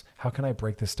this? How can I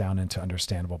break this down into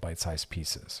understandable bite-sized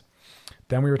pieces?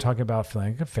 Then we were talking about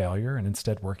feeling like a failure and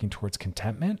instead working towards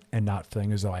contentment and not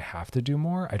feeling as though I have to do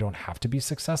more. I don't have to be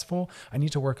successful. I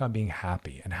need to work on being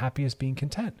happy. And happy is being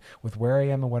content with where I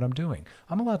am and what I'm doing.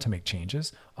 I'm allowed to make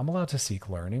changes. I'm allowed to seek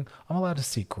learning. I'm allowed to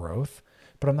seek growth.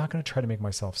 But I'm not going to try to make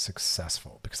myself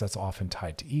successful because that's often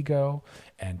tied to ego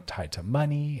and tied to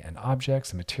money and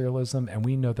objects and materialism. And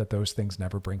we know that those things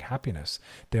never bring happiness.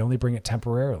 They only bring it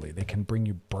temporarily. They can bring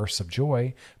you bursts of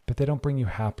joy, but they don't bring you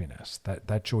happiness.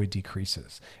 That joy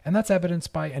decreases. And that's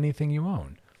evidenced by anything you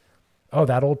own. Oh,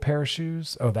 that old pair of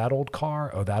shoes. Oh, that old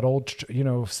car. Oh, that old,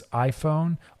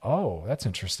 iPhone. Oh, that's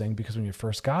interesting because when you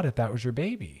first got it, that was your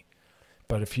baby.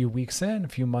 But a few weeks in, a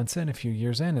few months in, a few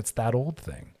years in, it's that old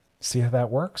thing. See how that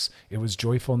works? It was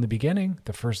joyful in the beginning,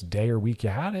 the first day or week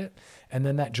you had it, and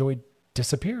then that joy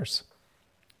disappears.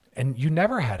 And you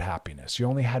never had happiness. You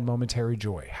only had momentary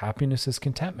joy. Happiness is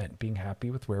contentment, being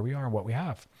happy with where we are and what we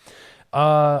have.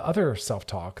 Other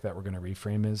self-talk that we're going to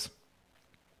reframe is,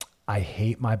 I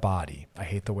hate my body. I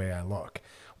hate the way I look.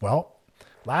 Well,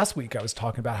 last week I was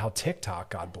talking about how TikTok,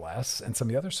 God bless, and some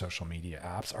of the other social media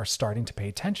apps are starting to pay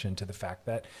attention to the fact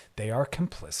that they are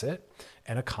complicit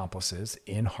and accomplices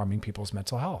in harming people's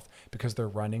mental health because they're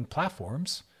running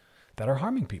platforms that are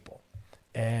harming people.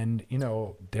 And,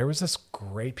 there was this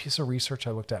great piece of research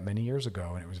I looked at many years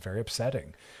ago, and it was very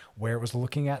upsetting, where it was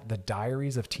looking at the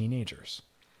diaries of teenagers.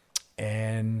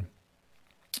 And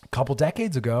a couple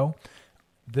decades ago,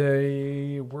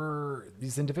 they were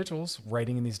these individuals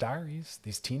writing in these diaries,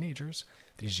 these teenagers,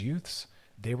 these youths,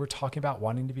 they were talking about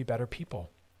wanting to be better people.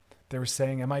 They were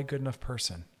saying, am I a good enough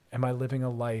person? Am I living a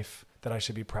life that I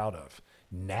should be proud of?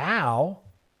 Now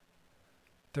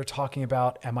they're talking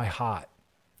about, am I hot?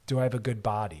 Do I have a good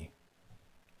body?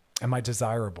 Am I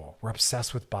desirable? We're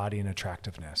obsessed with body and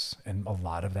attractiveness. And a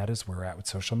lot of that is where we're at with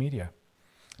social media.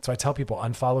 So I tell people,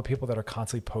 unfollow people that are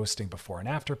constantly posting before and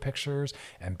after pictures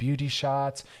and beauty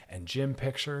shots and gym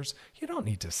pictures. You don't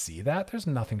need to see that. There's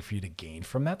nothing for you to gain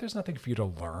from that. There's nothing for you to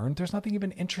learn. There's nothing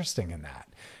even interesting in that.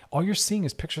 All you're seeing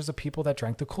is pictures of people that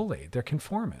drank the Kool-Aid. They're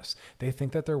conformists. They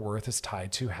think that their worth is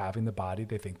tied to having the body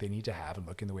they think they need to have and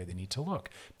looking the way they need to look.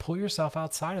 Pull yourself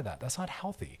outside of that. That's not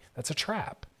healthy. That's a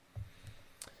trap.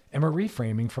 And we're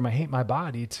reframing from I hate my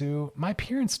body to my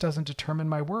appearance doesn't determine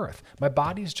my worth. My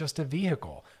body's just a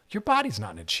vehicle. Your body's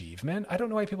not an achievement. I don't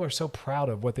know why people are so proud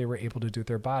of what they were able to do with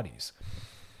their bodies.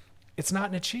 It's not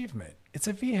an achievement. It's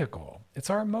a vehicle. It's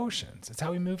our emotions. It's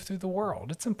how we move through the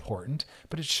world. It's important,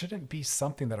 but it shouldn't be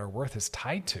something that our worth is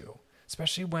tied to,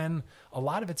 especially when a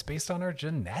lot of it's based on our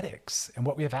genetics and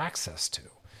what we have access to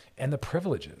and the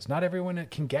privileges. Not everyone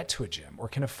can get to a gym or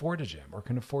can afford a gym or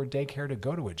can afford daycare to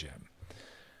go to a gym.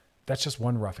 That's just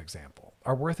one rough example.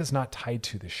 Our worth is not tied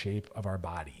to the shape of our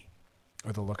body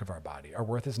or the look of our body. Our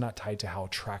worth is not tied to how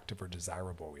attractive or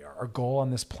desirable we are. Our goal on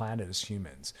this planet as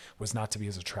humans was not to be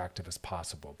as attractive as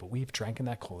possible, but we've drank in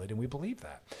that Kool-Aid and we believe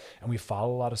that. And we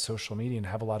follow a lot of social media and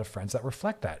have a lot of friends that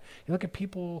reflect that. You look at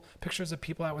pictures of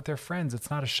people out with their friends,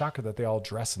 it's not a shocker that they all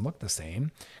dress and look the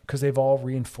same because they've all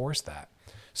reinforced that.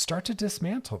 Start to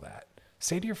dismantle that.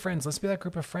 Say to your friends, let's be that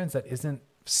group of friends that isn't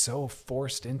so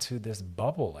forced into this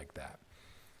bubble like that.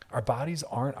 Our bodies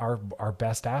aren't our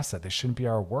best asset. They shouldn't be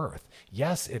our worth.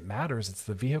 Yes, it matters. It's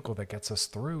the vehicle that gets us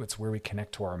through. It's where we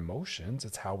connect to our emotions.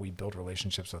 It's how we build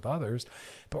relationships with others,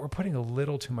 but we're putting a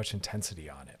little too much intensity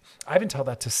on it. I even tell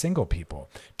that to single people.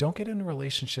 Don't get into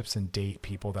relationships and date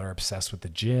people that are obsessed with the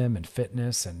gym and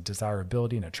fitness and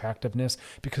desirability and attractiveness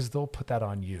because they'll put that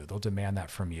on you. They'll demand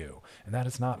that from you. And that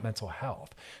is not mental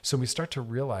health. So we start to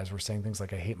realize we're saying things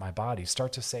like, I hate my body.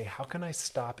 Start to say, how can I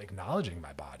stop acknowledging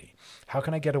my body? How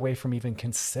can I get away from even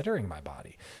considering my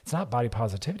body? It's not body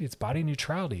positivity, it's body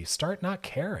neutrality. Start not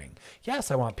caring. Yes,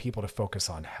 I want people to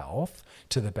focus on health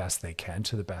to the best they can,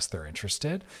 to the best they're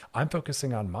interested. I'm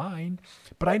focusing on mine,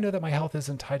 but I know that my health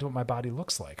isn't tied to what my body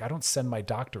looks like. I don't send my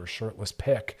doctor a shirtless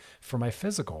pic for my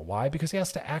physical. Why? Because he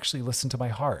has to actually listen to my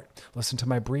heart, listen to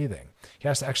my breathing. He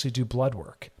has to actually do blood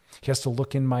work. He has to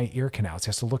look in my ear canals. He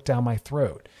has to look down my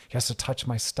throat. He has to touch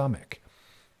my stomach.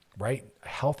 right?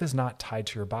 Health is not tied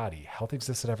to your body. Health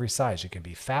exists at every size. You can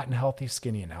be fat and healthy,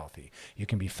 skinny and healthy. You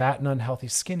can be fat and unhealthy,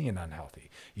 skinny and unhealthy.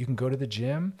 You can go to the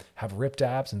gym, have ripped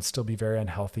abs, and still be very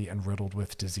unhealthy and riddled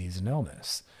with disease and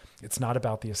illness. It's not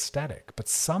about the aesthetic, but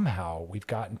somehow we've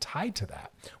gotten tied to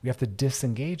that. We have to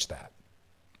disengage that.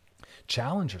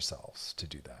 Challenge yourselves to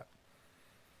do that.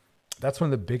 That's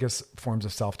one of the biggest forms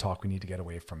of self-talk we need to get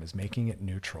away from, is making it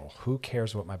neutral. Who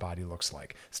cares what my body looks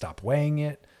like? Stop weighing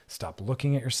it. Stop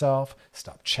looking at yourself.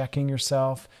 Stop checking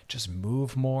yourself. Just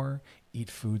move more. Eat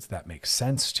foods that make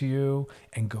sense to you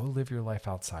and go live your life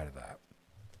outside of that.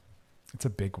 It's a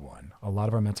big one. A lot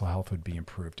of our mental health would be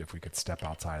improved if we could step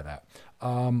outside of that.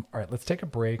 All right, let's take a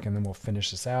break and then we'll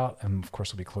finish this out. And of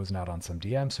course, we'll be closing out on some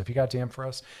DMs. So if you got DM for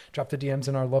us, drop the DMs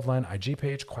in our Loveline IG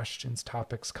page, questions,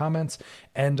 topics, comments.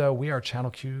 And we are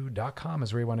channelq.com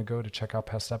is where you want to go to check out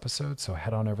past episodes. So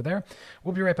head on over there.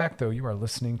 We'll be right back, though. You are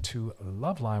listening to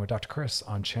Loveline with Dr. Chris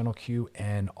on Channel Q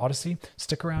and Odyssey.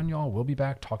 Stick around, y'all. We'll be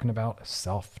back talking about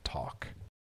self-talk.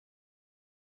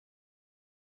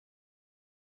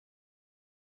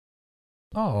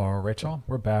 All right, y'all.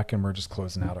 We're back and we're just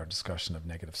closing out our discussion of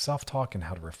negative self-talk and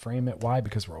how to reframe it. Why?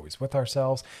 Because we're always with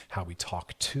ourselves. How we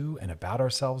talk to and about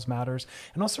ourselves matters.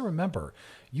 And also remember,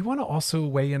 you want to also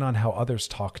weigh in on how others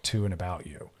talk to and about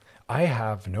you. I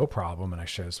have no problem, and I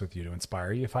share this with you to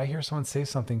inspire you. If I hear someone say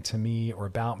something to me or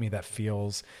about me that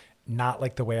feels not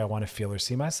like the way I want to feel or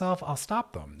see myself, I'll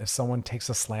stop them. If someone takes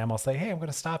a slam, I'll say, hey, I'm going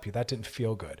to stop you. That didn't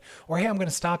feel good. Or, hey, I'm going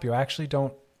to stop you. I actually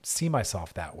don't see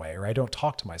myself that way, or I don't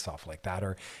talk to myself like that,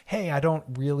 or, hey, I don't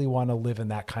really want to live in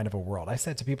that kind of a world. I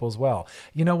said to people as well,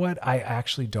 you know what? I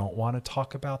actually don't want to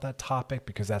talk about that topic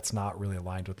because that's not really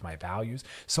aligned with my values.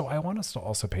 So I want us to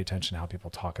also pay attention to how people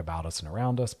talk about us and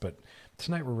around us. But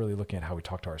tonight we're really looking at how we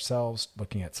talk to ourselves,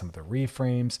 looking at some of the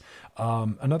reframes.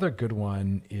 Another good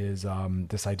one is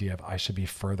this idea of I should be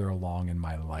further along in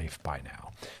my life by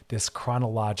now. This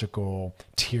chronological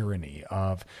tyranny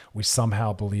of we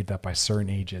somehow believe that by certain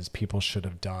ages, people should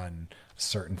have done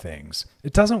certain things.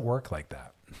 It doesn't work like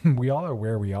that. We all are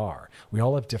where we are. We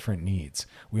all have different needs.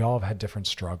 We all have had different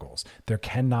struggles. There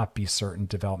cannot be certain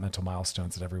developmental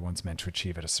milestones that everyone's meant to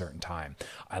achieve at a certain time.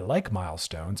 I like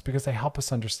milestones because they help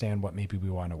us understand what maybe we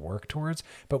want to work towards,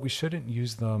 but we shouldn't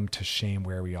use them to shame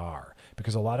where we are,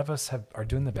 because a lot of us are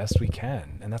doing the best we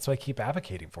can. And that's what I keep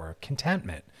advocating for.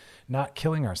 Contentment, not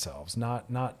killing ourselves, not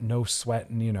no sweat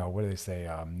and, what do they say?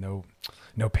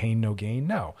 No pain, no gain.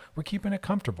 No, we're keeping it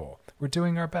comfortable. We're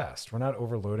doing our best. We're not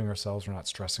overloading ourselves. We're not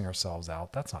stressing ourselves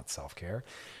out. That's not self-care.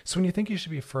 So when you think you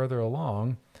should be further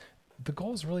along, the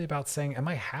goal is really about saying, am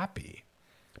I happy?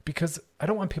 Because I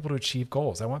don't want people to achieve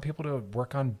goals. I want people to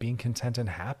work on being content and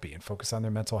happy and focus on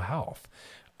their mental health.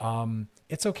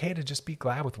 It's okay to just be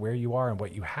glad with where you are and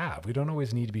what you have. We don't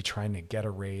always need to be trying to get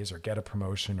a raise or get a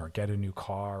promotion or get a new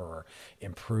car or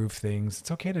improve things.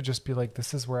 It's okay to just be like,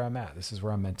 this is where I'm at. This is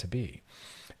where I'm meant to be.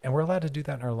 And we're allowed to do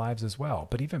that in our lives as well.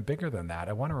 But even bigger than that,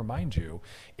 I want to remind you,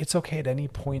 it's okay at any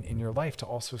point in your life to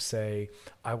also say,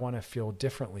 I want to feel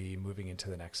differently moving into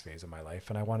the next phase of my life.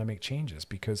 And I want to make changes,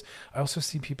 because I also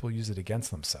see people use it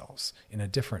against themselves in a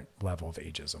different level of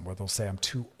ageism, where they'll say, I'm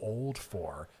too old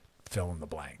for fill in the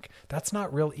blank. That's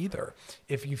not real either.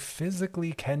 If you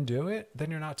physically can do it, then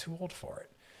you're not too old for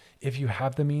it. If you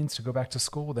have the means to go back to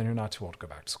school, then you're not too old to go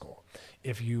back to school.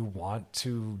 If you want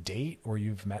to date or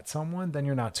you've met someone, then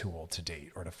you're not too old to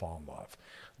date or to fall in love.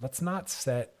 Let's not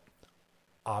set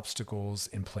obstacles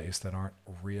in place that aren't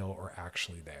real or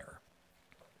actually there.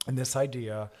 And this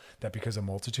idea that because a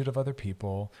multitude of other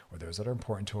people or those that are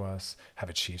important to us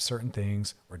have achieved certain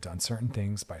things or done certain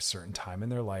things by a certain time in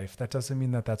their life, that doesn't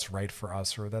mean that that's right for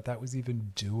us or that that was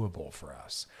even doable for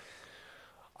us.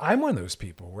 I'm one of those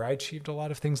people where I achieved a lot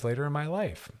of things later in my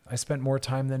life. I spent more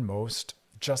time than most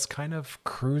just kind of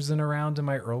cruising around in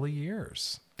my early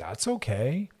years. That's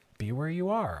okay. Be where you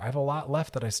are. I have a lot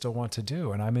left that I still want to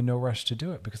do, and I'm in no rush to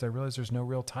do it because I realize there's no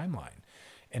real timeline.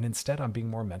 And instead, I'm being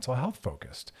more mental health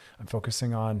focused. I'm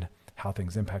focusing on how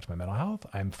things impact my mental health.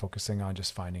 I'm focusing on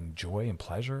just finding joy and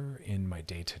pleasure in my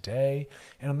day to day.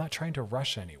 And I'm not trying to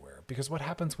rush anywhere, because what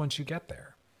happens once you get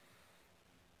there?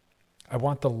 I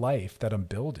want the life that I'm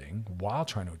building while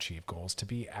trying to achieve goals to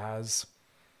be as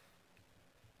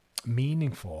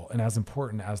meaningful and as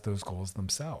important as those goals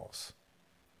themselves.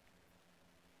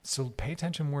 So pay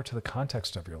attention more to the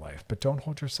context of your life, but don't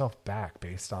hold yourself back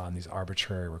based on these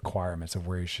arbitrary requirements of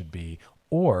where you should be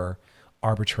or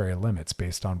arbitrary limits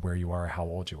based on where you are or how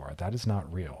old you are. That is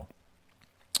not real.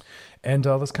 And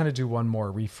let's kind of do one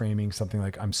more, reframing something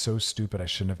like, I'm so stupid, I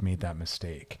shouldn't have made that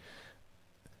mistake.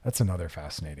 That's another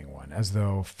fascinating one, as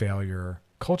though failure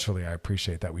Culturally, I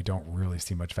appreciate that we don't really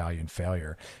see much value in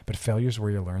failure, but failure is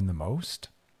where you learn the most.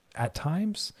 At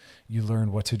times, you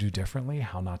learn what to do differently,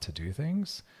 how not to do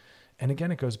things. And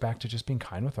again, it goes back to just being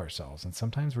kind with ourselves. And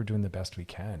sometimes we're doing the best we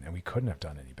can, and we couldn't have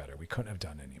done any better. We couldn't have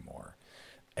done any more.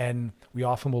 And we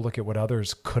often will look at what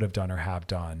others could have done or have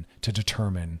done to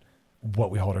determine what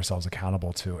we hold ourselves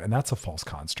accountable to. And that's a false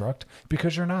construct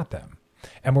because you're not them.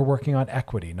 And we're working on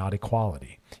equity, not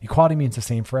equality. Equality means the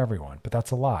same for everyone, but that's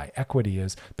a lie. Equity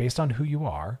is based on who you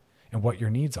are and what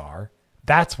your needs are.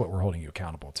 That's what we're holding you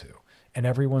accountable to. And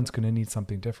everyone's going to need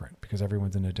something different because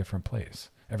everyone's in a different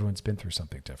place. Everyone's been through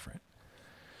something different.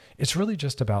 It's really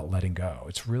just about letting go.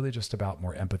 It's really just about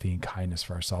more empathy and kindness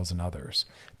for ourselves and others.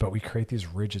 But we create these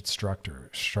rigid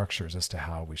structures as to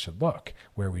how we should look,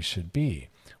 where we should be,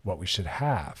 what we should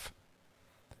have.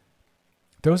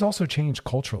 Those also change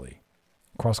culturally.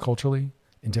 Cross-culturally,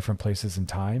 in different places in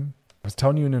time. I was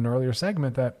telling you in an earlier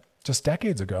segment that just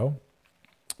decades ago,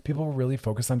 people were really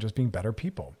focused on just being better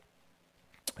people.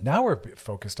 Now we're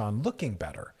focused on looking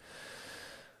better.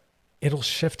 It'll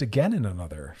shift again in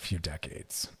another few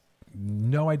decades.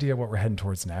 No idea what we're heading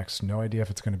towards next. No idea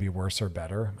if it's going to be worse or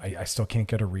better. I still can't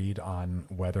get a read on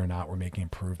whether or not we're making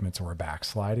improvements or we're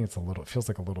backsliding. It feels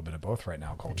like a little bit of both right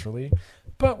now culturally,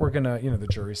 but we're going to, the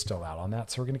jury's still out on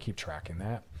that. So we're going to keep tracking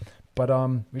that. But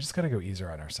we just got to go easier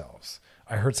on ourselves.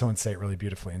 I heard someone say it really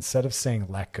beautifully. Instead of saying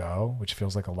let go, which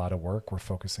feels like a lot of work, we're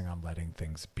focusing on letting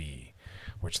things be,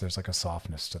 which there's like a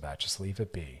softness to that. Just leave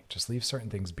it be. Just leave certain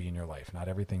things be in your life. Not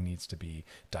everything needs to be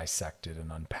dissected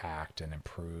and unpacked and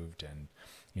improved and,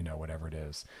 whatever it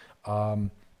is.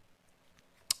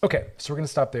 Okay, so we're going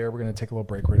to stop there. We're going to take a little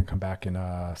break. We're going to come back and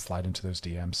slide into those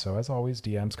DMs. So as always,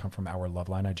 DMs come from our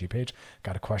Loveline IG page.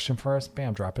 Got a question for us?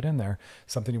 Bam, drop it in there.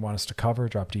 Something you want us to cover,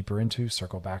 drop deeper into,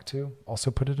 circle back to. Also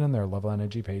put it in there, Loveline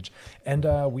IG page. And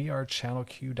we are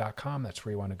channelq.com. That's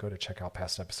where you want to go to check out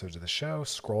past episodes of the show.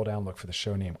 Scroll down, look for the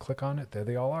show name, click on it. There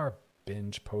they all are.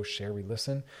 Binge, post, share,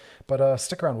 re-listen. But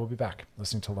stick around. We'll be back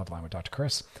listening to Loveline with Dr.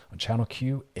 Chris on Channel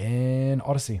Q in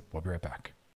Odyssey. We'll be right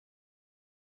back.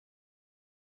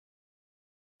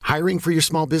 Hiring for your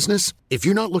small business? If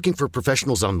you're not looking for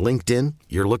professionals on LinkedIn,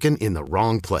 you're looking in the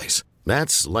wrong place.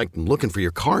 That's like looking for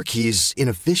your car keys in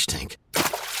a fish tank.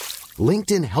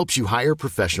 LinkedIn helps you hire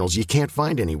professionals you can't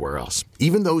find anywhere else,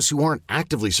 even those who aren't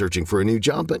actively searching for a new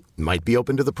job but might be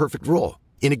open to the perfect role.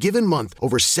 In a given month,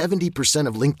 over 70%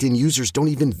 of LinkedIn users don't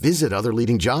even visit other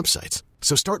leading job sites.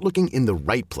 So start looking in the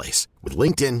right place. With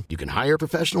LinkedIn, you can hire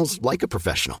professionals like a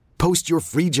professional. Post your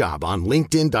free job on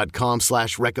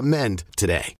linkedin.com/recommend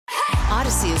today.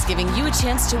 Odyssey is giving you a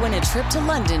chance to win a trip to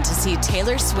London to see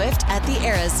Taylor Swift at the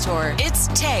Eras Tour. It's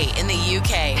Tay in the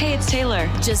UK. Hey, it's Taylor.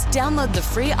 Just download the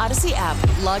free Odyssey app,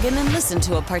 log in and listen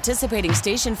to a participating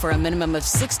station for a minimum of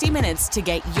 60 minutes to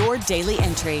get your daily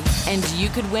entry. And you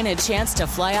could win a chance to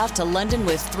fly off to London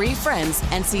with 3 friends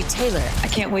and see Taylor. I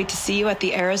can't wait to see you at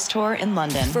the Eras Tour in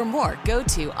London. For more, go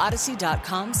to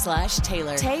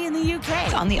odyssey.com/Taylor. Tay in the UK.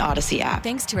 It's on the Odyssey app.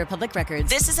 Thanks to Republic Records.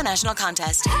 This is a national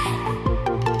contest.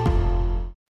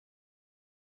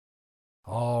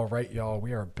 All right, y'all,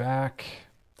 we are back.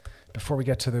 Before we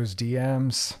get to those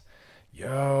DMs,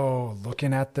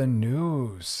 looking at the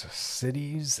news,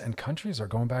 cities and countries are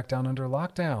going back down under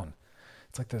lockdown.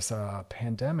 It's like this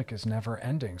pandemic is never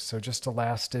ending. So just a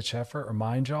last ditch effort,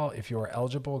 remind y'all, if you are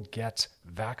eligible, get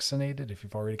vaccinated. If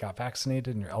you've already got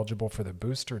vaccinated and you're eligible for the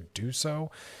booster, do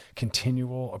so.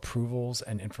 Continual approvals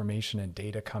and information and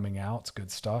data coming out. It's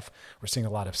good stuff. We're seeing a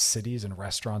lot of cities and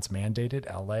restaurants mandated.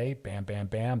 LA, bam, bam,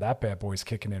 bam. That bad boy's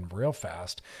kicking in real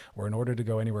fast. Where in order to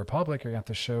go anywhere public, you're going to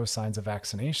have to show signs of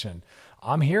vaccination.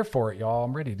 I'm here for it, y'all.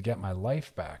 I'm ready to get my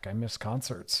life back. I miss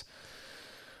concerts.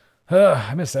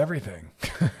 I miss everything.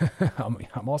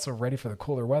 I'm also ready for the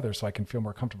cooler weather so I can feel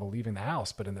more comfortable leaving the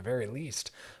house. But in the very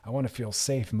least, I want to feel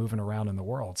safe moving around in the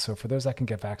world. So for those that can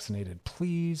get vaccinated,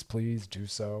 please do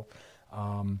so.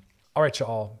 All right,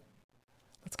 y'all.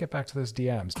 Let's get back to those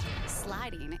DMs.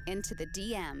 Sliding into the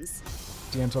DMs.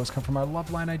 DMs always come from our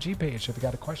Loveline IG page. If you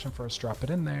got a question for us, drop it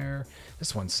in there.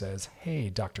 This one says, hey,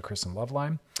 Dr. Chris and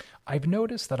Loveline. I've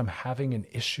noticed that I'm having an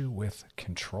issue with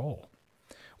control.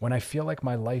 When I feel like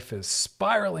my life is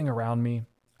spiraling around me,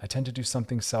 I tend to do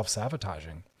something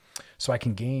self-sabotaging so I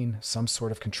can gain some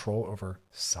sort of control over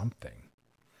something.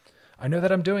 I know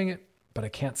that I'm doing it, but I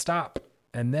can't stop.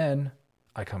 And then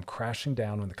I come crashing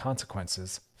down when the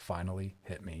consequences finally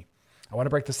hit me. I want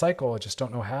to break the cycle. I just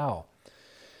don't know how.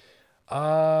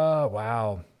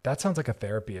 Wow. That sounds like a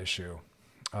therapy issue.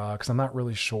 because I'm not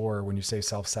really sure when you say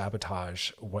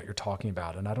self-sabotage what you're talking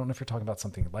about. And I don't know if you're talking about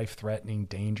something life-threatening,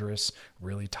 dangerous,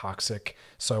 really toxic.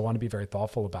 So I want to be very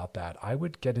thoughtful about that. I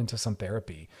would get into some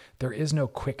therapy. There is no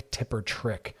quick tip or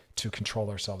trick to control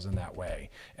ourselves in that way.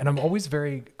 And I'm always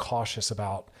very cautious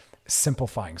about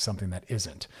simplifying something that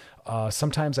isn't.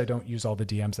 Sometimes I don't use all the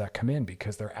DMs that come in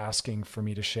because they're asking for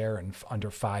me to share in under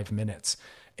 5 minutes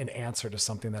an answer to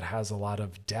something that has a lot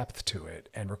of depth to it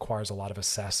and requires a lot of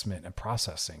assessment and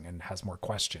processing and has more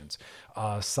questions.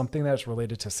 Something that's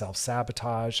related to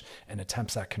self-sabotage and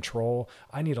attempts at control,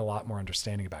 I need a lot more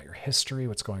understanding about your history,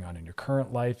 what's going on in your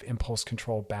current life, impulse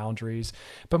control, boundaries.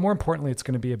 But more importantly, it's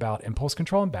going to be about impulse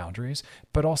control and boundaries,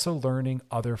 but also learning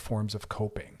other forms of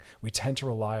coping. We tend to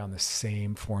rely on the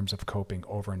same forms of coping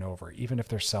over and over, even if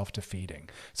they're self-defeating.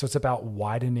 So it's about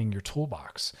widening your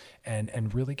toolbox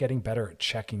and really getting better at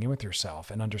checking in with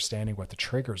yourself and understanding what the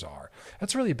triggers are.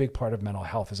 That's really a big part of mental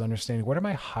health, is understanding what are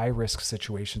my high-risk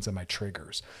situations and my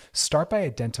triggers. Start by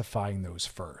identifying those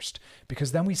first,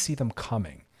 because then we see them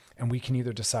coming and we can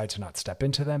either decide to not step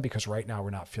into them because right now we're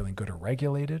not feeling good or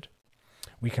regulated.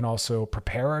 We can also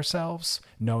prepare ourselves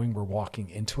knowing we're walking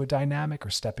into a dynamic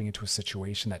or stepping into a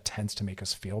situation that tends to make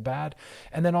us feel bad.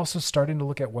 And then also starting to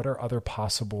look at what are other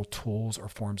possible tools or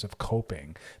forms of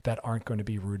coping that aren't going to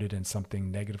be rooted in something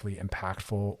negatively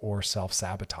impactful or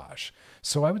self-sabotage.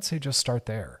 So I would say just start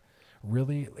there.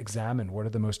 Really examine what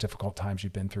are the most difficult times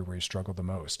you've been through where you struggle the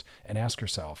most, and ask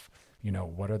yourself,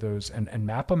 what are those, and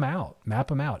map them out.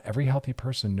 Every healthy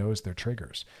person knows their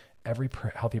triggers. Every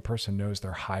healthy person knows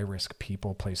their high-risk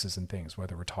people, places, and things,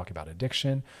 whether we're talking about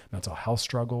addiction, mental health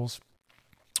struggles,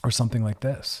 or something like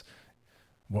this.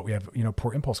 What we have,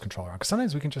 poor impulse control around. Because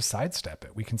sometimes we can just sidestep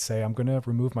it. We can say, I'm going to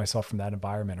remove myself from that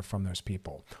environment or from those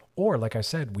people. Or, like I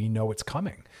said, we know it's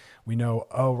coming. We know,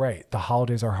 oh, right, the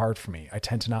holidays are hard for me. I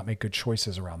tend to not make good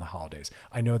choices around the holidays.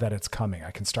 I know that it's coming. I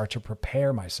can start to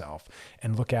prepare myself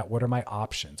and look at what are my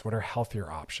options, what are healthier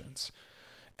options.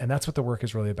 And that's what the work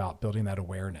is really about, building that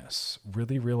awareness,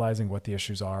 really realizing what the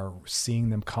issues are,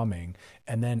 seeing them coming,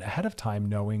 and then ahead of time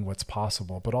knowing what's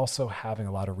possible, but also having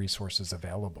a lot of resources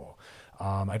available.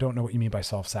 I don't know what you mean by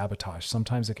self-sabotage.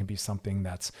 Sometimes it can be something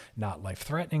that's not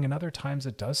life-threatening, and other times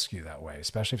it does skew that way,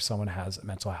 especially if someone has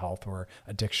mental health or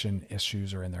addiction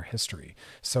issues or in their history.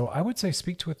 So I would say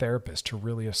speak to a therapist to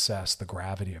really assess the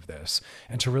gravity of this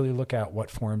and to really look at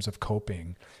what forms of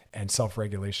coping and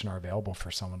self-regulation are available for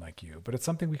someone like you. But it's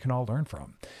something we can all learn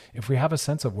from. If we have a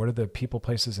sense of what are the people,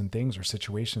 places, and things or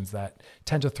situations that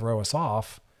tend to throw us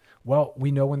off, well, we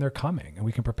know when they're coming and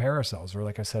we can prepare ourselves, or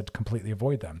like I said, completely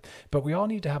avoid them. But we all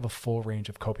need to have a full range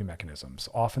of coping mechanisms.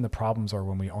 Often the problems are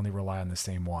when we only rely on the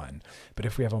same one. But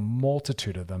if we have a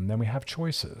multitude of them, then we have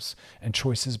choices, and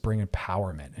choices bring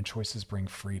empowerment, and choices bring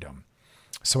freedom.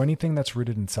 So anything that's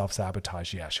rooted in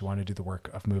self-sabotage, yes, you want to do the work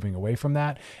of moving away from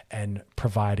that and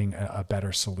providing a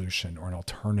better solution or an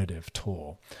alternative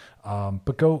tool.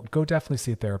 But go definitely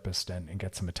see a therapist and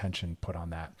get some attention put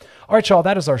on that. All right, y'all,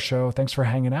 that is our show. Thanks for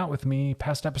hanging out with me.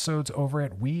 Past episodes over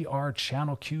at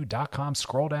wearechannelq.com.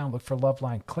 Scroll down, look for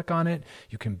Loveline, click on it.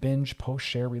 You can binge, post,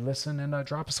 share, re-listen, and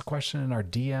drop us a question in our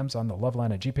DMs on the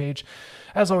Loveline IG page.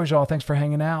 As always, y'all, thanks for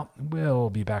hanging out. We'll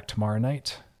be back tomorrow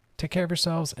night. Take care of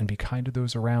yourselves and be kind to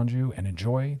those around you, and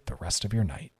enjoy the rest of your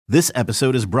night. This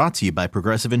episode is brought to you by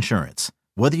Progressive Insurance.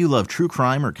 Whether you love true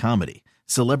crime or comedy,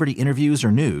 celebrity interviews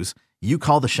or news, you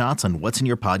call the shots on what's in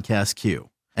your podcast queue.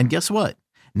 And guess what?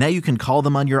 Now you can call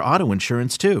them on your auto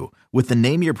insurance too with the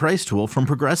Name Your Price tool from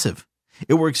Progressive.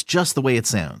 It works just the way it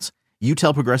sounds. You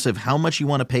tell Progressive how much you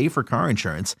want to pay for car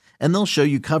insurance, and they'll show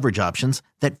you coverage options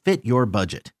that fit your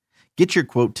budget. Get your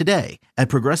quote today at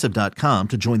Progressive.com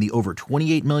to join the over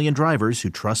 28 million drivers who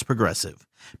trust Progressive.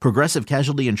 Progressive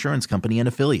Casualty Insurance Company and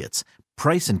Affiliates.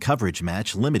 Price and coverage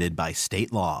match limited by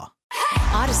state law.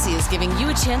 Odyssey is giving you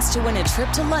a chance to win a trip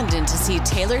to London to see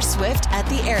Taylor Swift at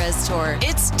the Eras Tour.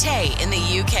 It's Tay in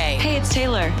the UK. Hey, it's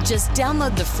Taylor. Just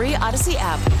download the free Odyssey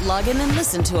app, log in and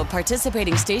listen to a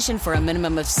participating station for a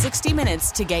minimum of 60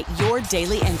 minutes to get your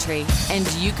daily entry. And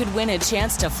you could win a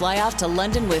chance to fly off to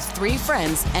London with 3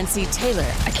 friends and see Taylor.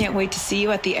 I can't wait to see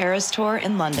you at the Eras Tour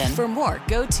in London. For more,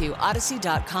 go to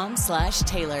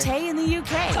odyssey.com/Taylor. Tay in the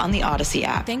UK. It's on the Odyssey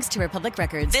app. Thanks to Republic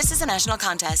Records. This is a national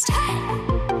contest.